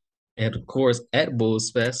 And of course, at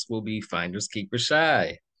Bulls Fest will be Finders Keepers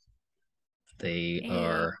Shy. They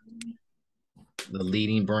are the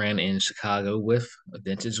leading brand in Chicago with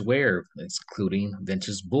vintage wear, including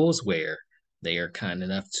vintage Bulls wear. They are kind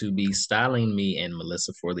enough to be styling me and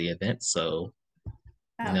Melissa for the event. So,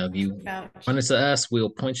 if you run into us, we'll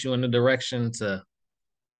point you in the direction to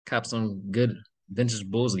cop some good vintage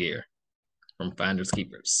Bulls gear from Finders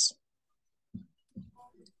Keepers.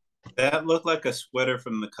 That looked like a sweater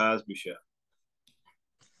from the Cosby Show.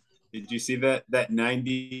 Did you see that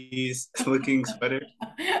 90s looking sweater?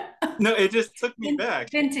 No, it just took me back.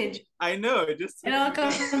 Vintage. I know, it just it all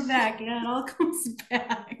comes back. Yeah, it all comes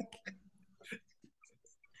back.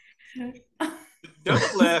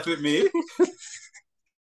 Don't laugh at me.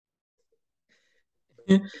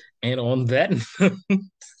 And on that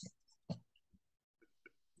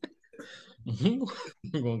we're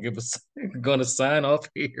gonna sign off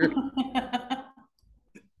here.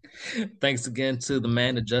 Thanks again to the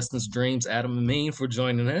man of Justin's dreams, Adam Amin, for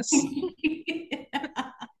joining us.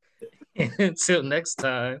 And until next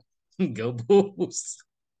time, go Bulls.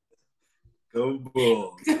 Go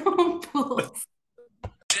Bulls. Go Bulls.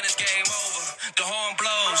 Then it's game over. The horn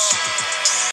blows.